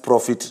turns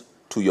profit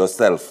to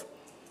yourself.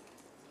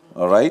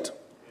 All right?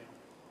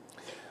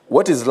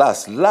 What is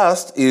lust?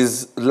 Lust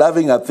is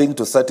loving a thing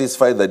to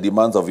satisfy the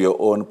demands of your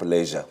own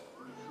pleasure.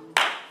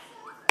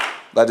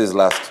 That is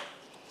lust.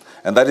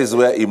 And that is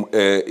where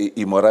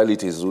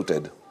immorality is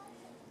rooted.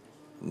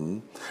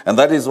 And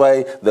that is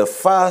why the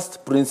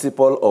first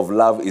principle of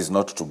love is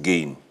not to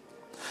gain.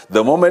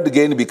 The moment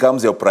gain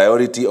becomes your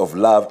priority of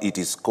love, it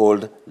is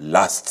called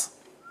lust.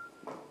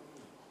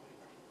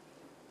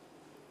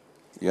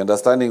 You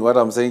understanding what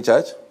I'm saying,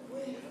 church?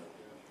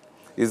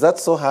 Is that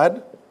so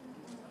hard?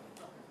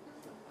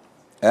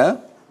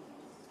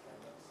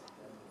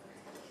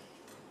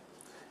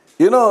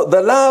 You know,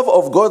 the love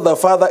of God the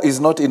Father is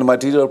not in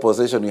material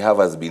possession we have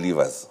as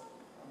believers.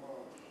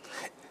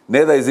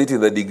 Neither is it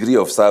in the degree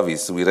of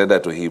service we render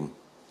to him.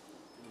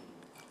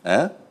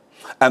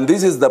 And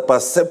this is the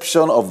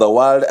perception of the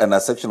world and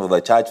a section of the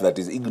church that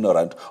is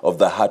ignorant of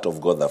the heart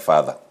of God the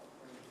Father.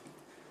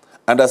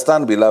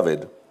 Understand,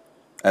 beloved,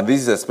 and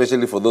this is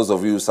especially for those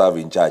of you who serve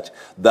in church,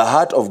 the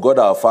heart of God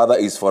our Father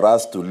is for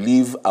us to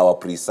live our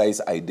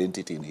precise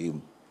identity in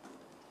him.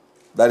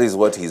 That is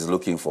what he's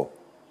looking for.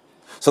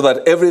 So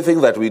that everything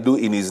that we do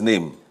in his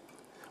name,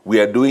 we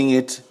are doing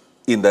it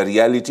in the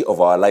reality of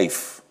our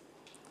life.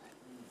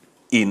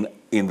 Within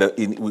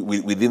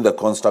the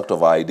construct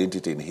of our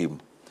identity in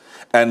him.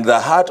 And the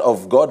heart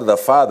of God the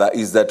Father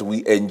is that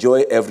we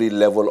enjoy every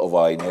level of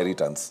our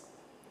inheritance.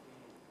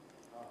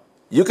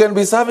 You can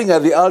be serving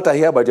at the altar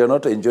here, but you're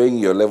not enjoying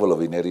your level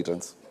of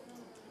inheritance.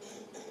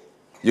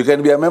 You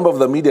can be a member of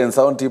the media and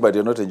sound team, but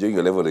you're not enjoying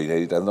your level of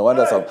inheritance. No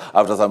wonder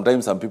after some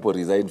time, some people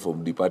resign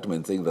from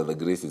departments saying that the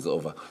grace is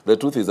over. The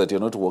truth is that you're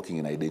not walking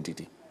in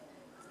identity.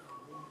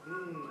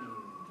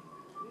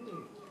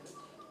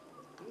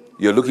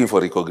 You're looking for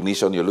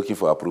recognition. You're looking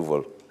for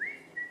approval.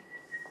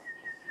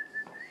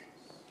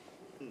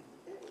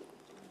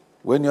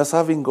 When you're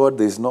serving God,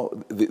 there's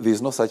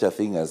no such a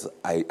thing as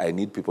I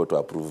need people to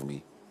approve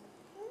me.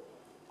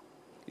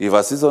 If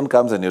a season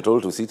comes and you're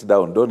told to sit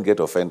down, don't get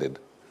offended.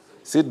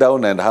 Sit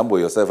down and humble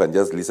yourself and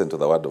just listen to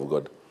the word of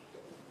God.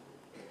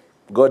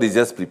 God is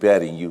just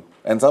preparing you.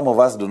 And some of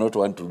us do not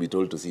want to be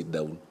told to sit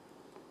down.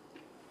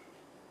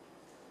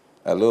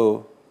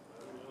 Hello?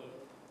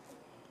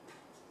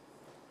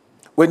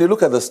 When you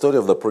look at the story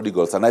of the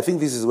prodigals, and I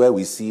think this is where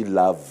we see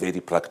love very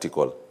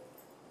practical.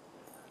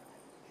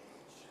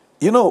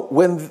 You know,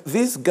 when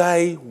this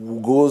guy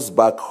goes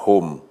back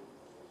home,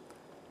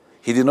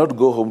 he did not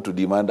go home to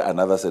demand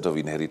another set of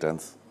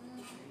inheritance.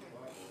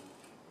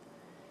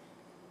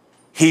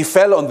 He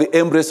fell on the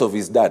embrace of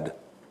his dad.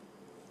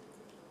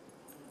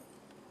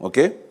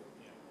 Okay?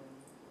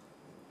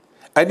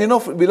 And you know,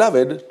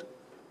 beloved,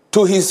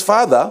 to his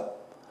father,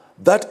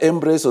 that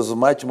embrace was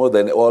much more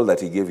than all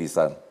that he gave his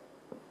son.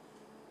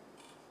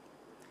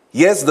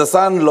 Yes, the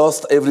son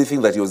lost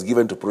everything that he was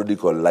given to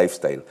prodigal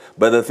lifestyle.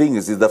 But the thing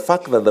is the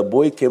fact that the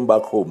boy came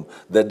back home,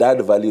 the dad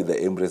valued the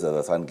embrace that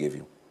the son gave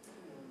him.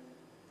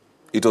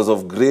 It was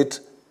of great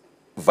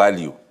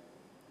value.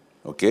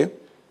 Okay?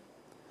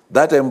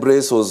 That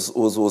embrace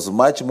was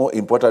much more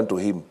important to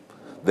him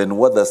than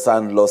what the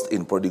son lost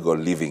in prodigal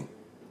living.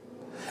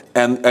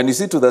 And you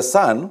see, to the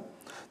son,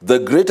 the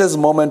greatest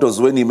moment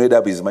was when he made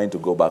up his mind to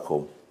go back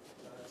home.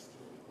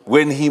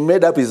 When he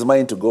made up his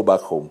mind to go back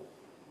home.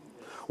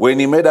 When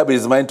he made up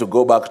his mind to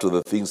go back to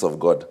the things of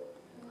God.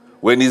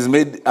 When he's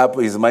made up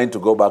his mind to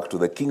go back to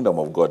the kingdom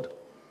of God.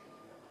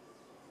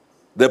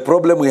 The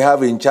problem we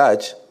have in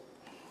church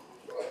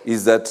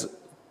is that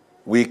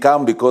we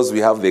come because we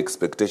have the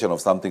expectation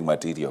of something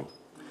material.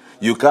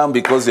 You come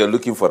because you're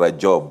looking for a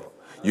job.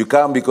 You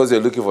come because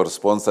you're looking for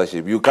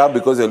sponsorship. You come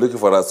because you're looking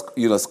for a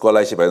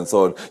scholarship and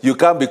so on. You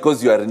come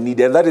because you are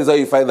needed. And that is why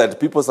you find that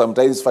people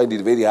sometimes find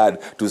it very hard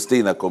to stay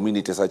in a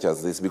community such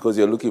as this, because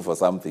you're looking for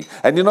something.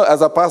 And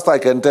as a pastor, I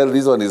can tell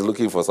this one is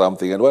looking for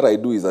something. And what I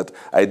do is that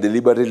I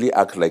deliberately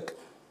act like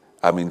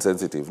I'm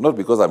insensitive. Not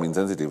because I'm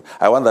insensitive.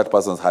 I want that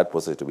person's heart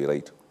posture to be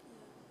right.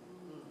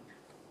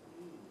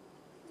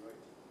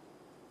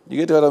 You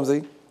get what I'm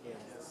saying?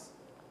 Yes.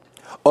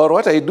 Or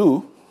what I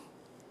do,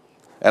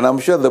 and I'm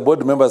sure the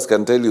board members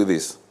can tell you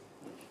this,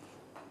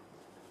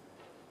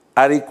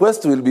 a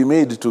request will be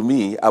made to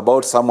me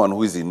about someone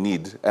who is in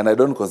need, and I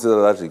don't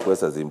consider that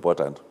request as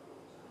important.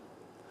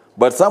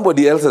 But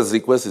somebody else's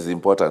request is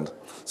important.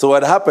 So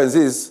what happens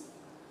is,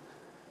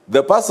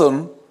 the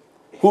person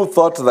who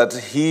thought that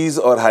his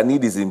or her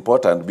need is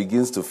important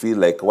begins to feel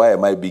like, why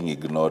am I being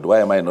ignored? Why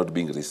am I not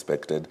being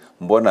respected?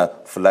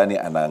 Mbona fulani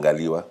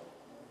anaangaliwa?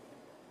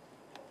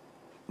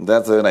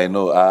 That's when I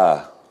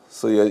know,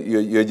 so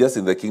you're just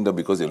in the kingdom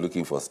because you're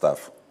looking for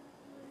stuff.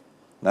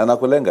 Na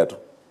nakulenga tu.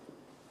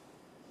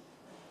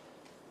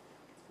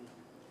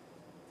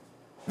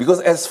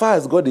 Because as far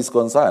as God is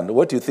concerned,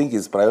 what you think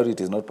is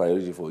priority is not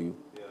priority for you.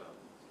 Yeah.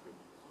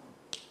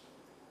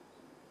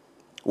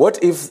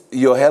 What if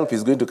your help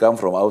is going to come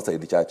from outside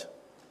the church?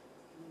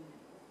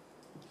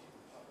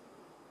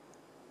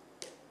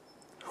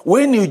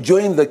 When you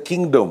join the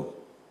kingdom,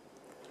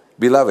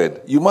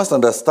 beloved, you must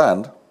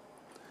understand,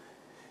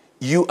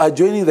 you are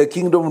joining the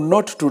kingdom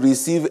not to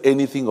receive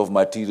anything of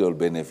material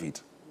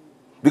benefit.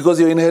 Because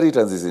your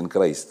inheritance is in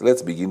Christ.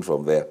 Let's begin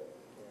from there.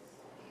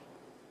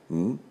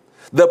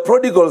 The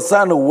prodigal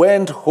son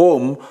went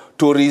home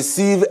to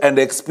receive and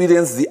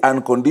experience the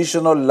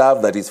unconditional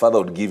love that his father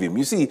would give him.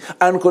 You see,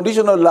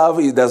 unconditional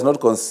love, it does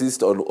not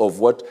consist of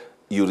what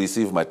you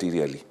receive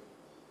materially.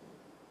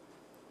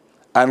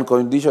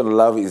 Unconditional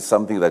love is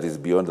something that is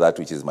beyond that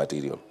which is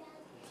material.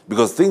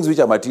 Because things which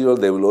are material,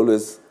 they will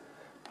always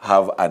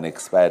have an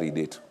expiry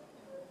date.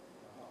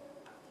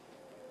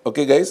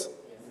 Okay, guys?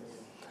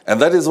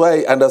 And that is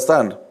why I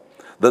understand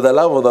that the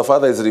love of the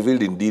Father is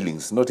revealed in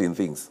dealings, not in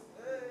things.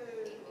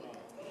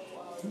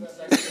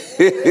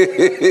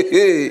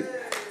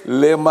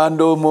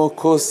 Lemando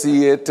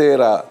mokosi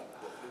etera.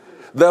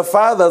 The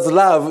Father's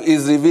love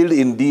is revealed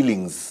in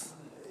dealings.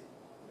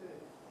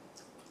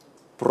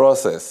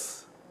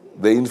 Process.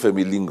 The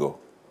infamy lingo.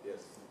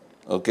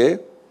 Okay?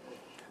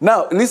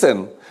 Now,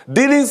 listen.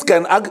 Dealings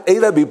can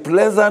either be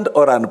pleasant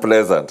or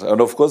unpleasant.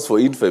 And of course, for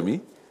infamy,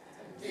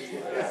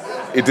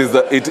 it is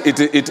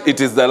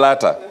the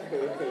latter.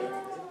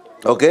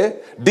 Okay?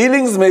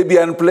 Dealings may be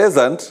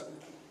unpleasant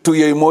to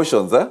your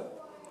emotions,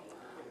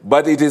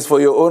 but it is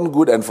for your own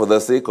good and for the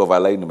sake of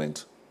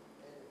alignment.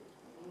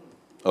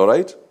 All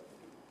right?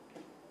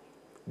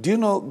 Do you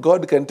know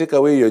God can take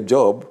away your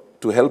job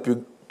to help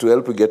you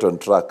get on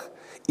track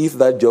if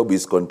that job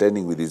is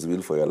contending with His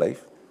will for your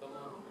life?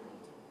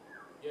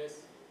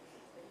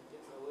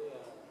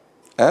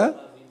 Huh?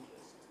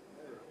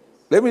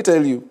 Let me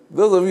tell you,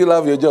 those of you who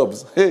love your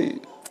jobs, hey,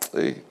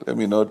 let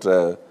me not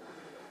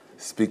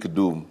speak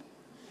doom.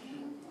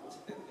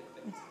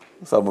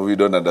 Some of you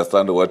don't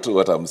understand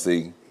what I'm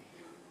saying.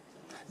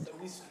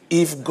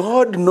 If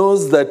God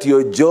knows that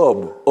your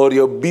job or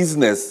your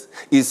business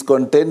is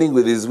contending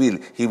with His will,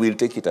 He will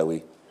take it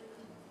away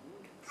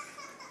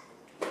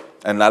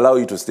and allow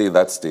you to stay in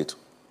that state.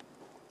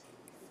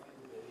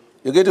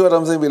 You get what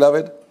I'm saying,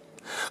 beloved?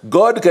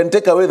 God can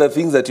take away the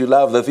things that you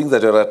love, the things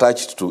that you're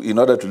attached to, in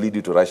order to lead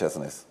you to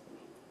righteousness.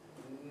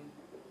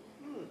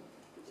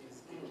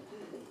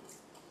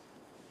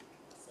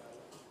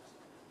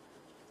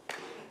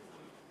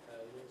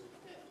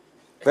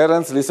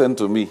 Parents, listen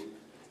to me.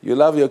 You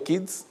love your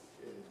kids?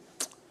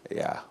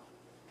 Yeah.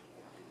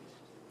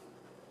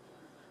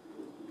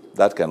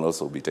 That can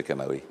also be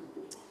taken away.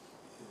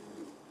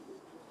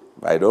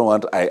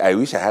 I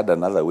wish I had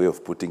another way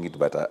of putting it,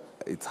 but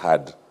it's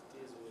hard.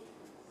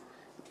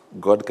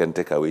 God can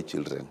take away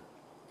children.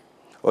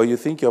 Or you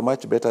think you're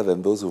much better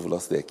than those who've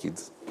lost their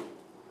kids?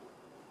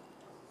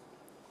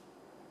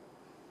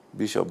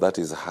 Bishop, that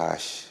is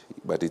harsh,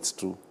 but it's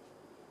true.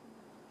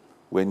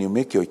 When you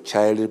make your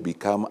child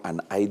become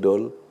an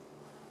idol,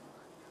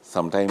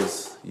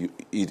 sometimes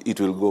it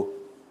will go.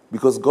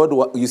 Because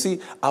God, you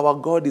see, our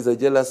God is a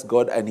jealous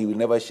God and He will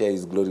never share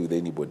His glory with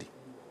anybody.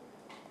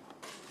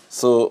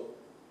 So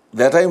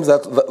there are times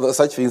that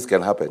such things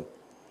can happen.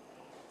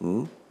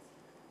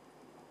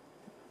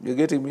 You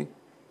getting me?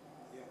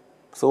 Yeah.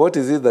 So what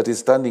is it that is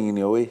standing in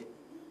your way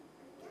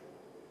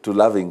to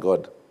loving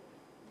God?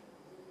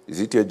 Is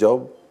it your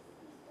job?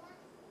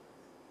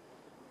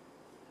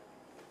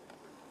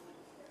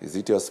 Is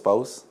it your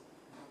spouse?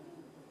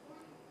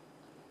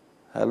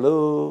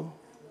 Hello?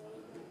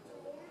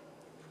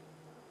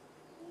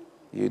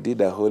 You did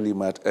a holy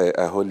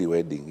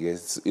wedding.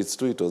 Yes, it's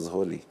true it was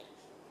holy.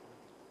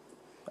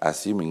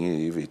 Assuming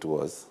if it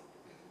was.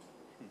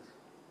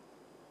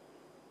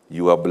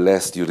 You are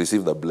blessed. You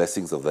receive the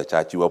blessings of the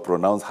church. You are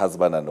pronounced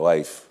husband and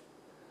wife.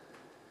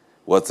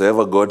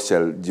 Whatsoever God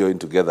shall join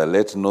together,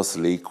 let no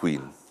slay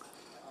queen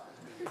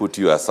put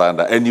you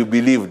asunder. And you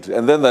believed.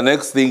 And then the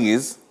next thing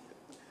is,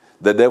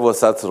 the devil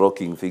starts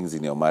rocking things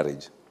in your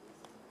marriage.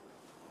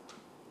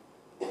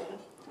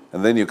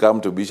 And then you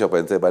come to Bishop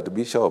and say, but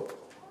Bishop,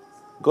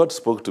 God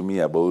spoke to me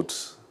about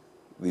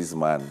this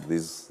man,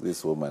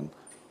 this woman.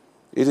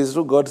 It is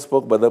true God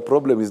spoke, but the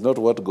problem is not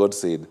what God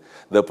said.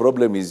 The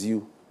problem is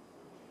you.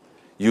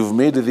 You've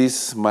made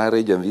this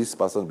marriage and this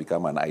person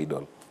become an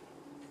idol.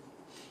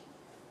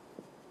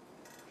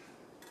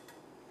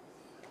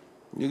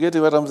 You get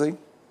what I'm saying?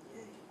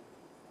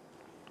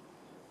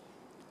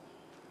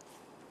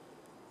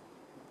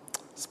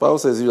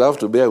 Spouses, you have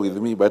to bear with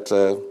me, but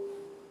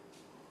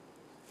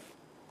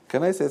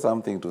can I say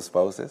something to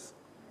spouses?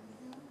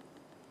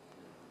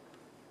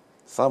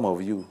 Some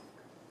of you,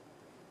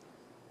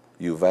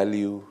 you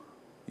value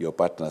your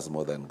partners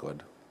more than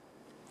God.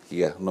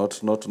 Here,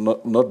 not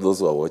those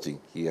who are watching,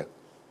 here.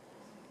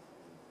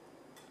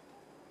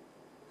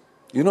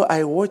 You know,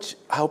 I watch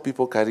how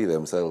people carry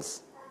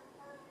themselves.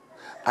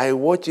 I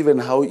watch even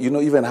how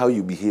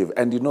you behave.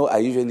 And I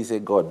usually say,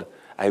 God,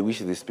 I wish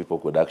these people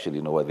could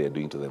actually know what they're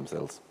doing to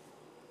themselves.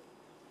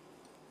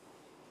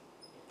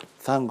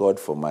 Thank God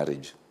for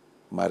marriage.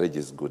 Marriage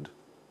is good.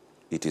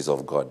 It is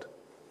of God.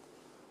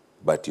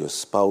 But your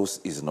spouse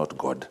is not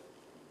God.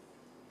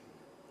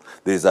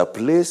 There's a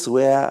place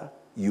where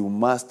you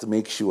must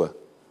make sure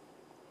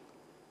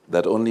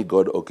that only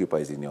God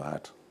occupies in your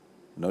heart.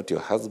 Not your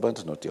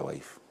husband, not your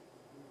wife.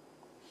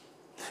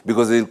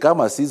 Because there will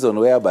come a season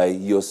whereby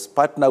your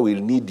partner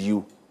will need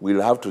you,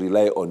 will have to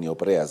rely on your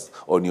prayers,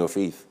 on your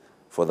faith,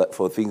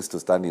 for things to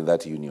stand in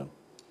that union.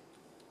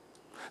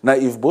 Now,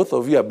 if both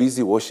of you are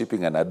busy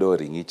worshiping and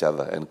adoring each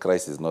other and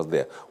Christ is not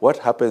there, what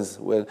happens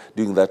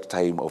during that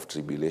time of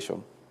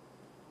tribulation?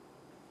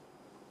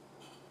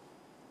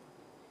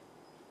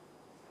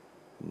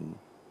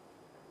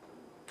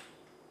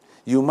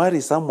 You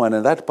marry someone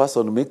and that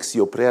person makes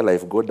your prayer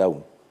life go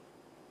down.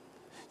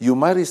 You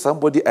marry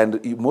somebody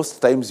and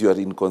most times you are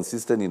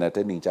inconsistent in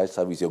attending church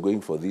service. You're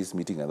going for this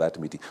meeting and that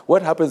meeting.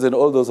 What happens when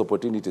all those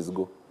opportunities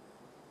go?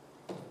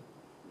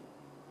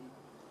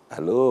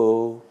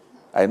 Hello?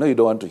 I know you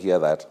don't want to hear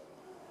that.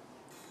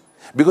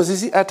 Because you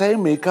see, a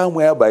time may come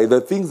whereby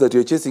the things that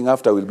you're chasing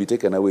after will be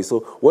taken away. So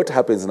what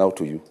happens now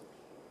to you?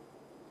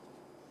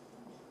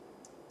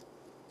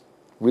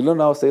 We'll not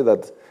now say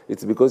that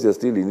it's because you're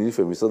still in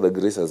infamy, so the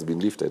grace has been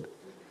lifted.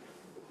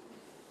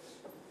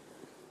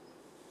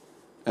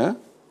 Huh?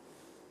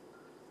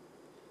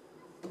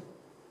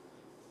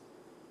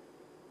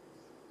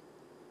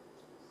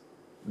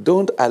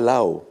 Don't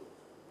allow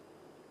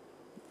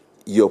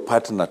your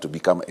partner to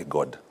become a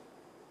god.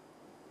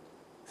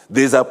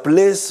 There's a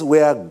place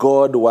where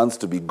God wants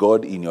to be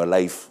God in your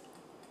life.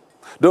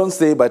 Don't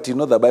say, but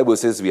the Bible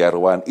says we are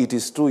one. It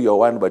is true you're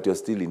one, but you're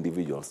still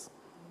individuals.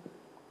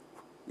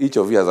 Each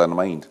of you has a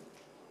mind.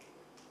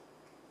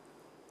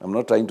 I'm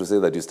not trying to say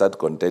that you start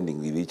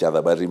contending with each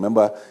other, but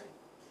remember,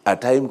 a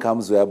time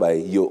comes whereby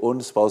your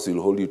own spouse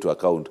will hold you to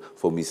account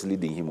for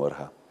misleading him or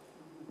her.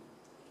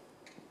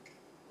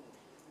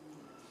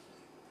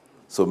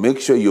 So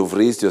make sure you've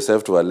raised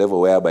yourself to a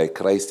level whereby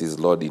Christ is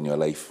Lord in your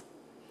life.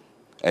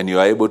 And you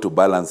are able to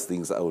balance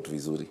things out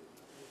vizuri.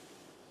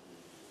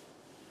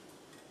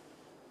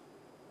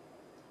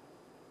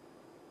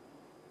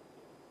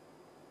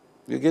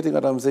 You getting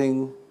what I'm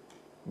saying,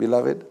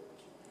 beloved?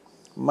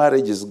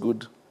 Marriage is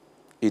good.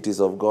 It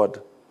is of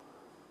God.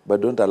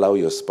 But don't allow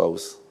your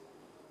spouse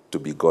to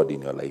be God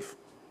in your life.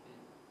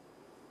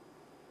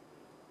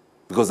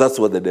 Because that's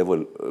what the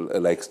devil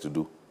likes to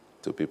do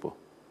to people.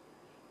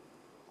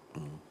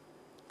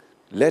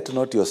 Let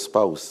not your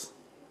spouse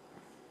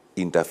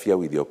interfere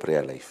with your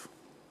prayer life.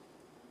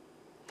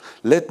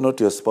 Let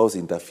not your spouse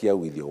interfere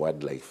with your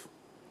word life.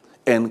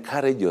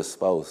 Encourage your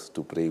spouse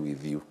to pray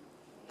with you.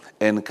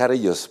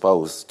 Encourage your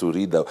spouse to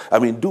read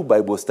do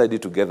Bible study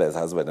together as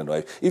husband and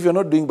wife. If you're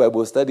not doing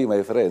Bible study,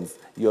 my friends,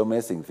 you're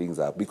messing things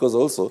up. Because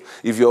also,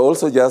 if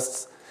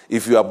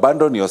you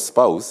abandon your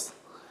spouse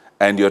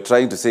and you're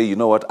trying to say, you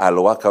know what,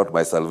 I'll work out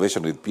my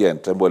salvation with fear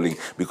and trembling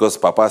because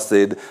Papa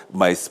said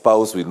my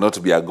spouse will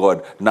not be a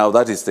god. Now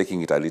that is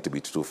taking it a little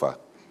bit too far.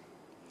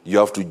 You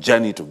have to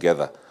journey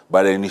together.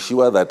 But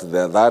ensure that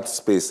that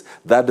space,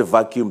 that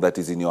vacuum that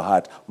is in your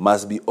heart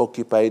must be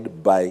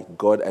occupied by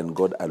God and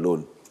God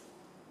alone.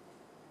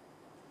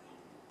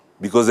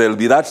 Because there will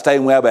be that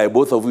time whereby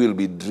both of you will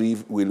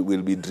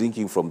be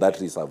drinking from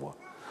that reservoir.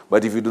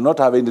 But if you do not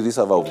have any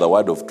reservoir of the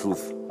word of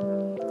truth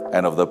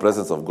and of the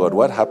presence of God,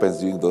 what happens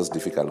during those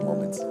difficult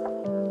moments?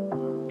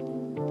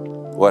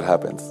 What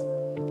happens?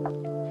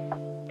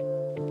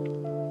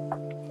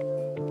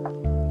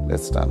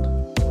 Let's stand.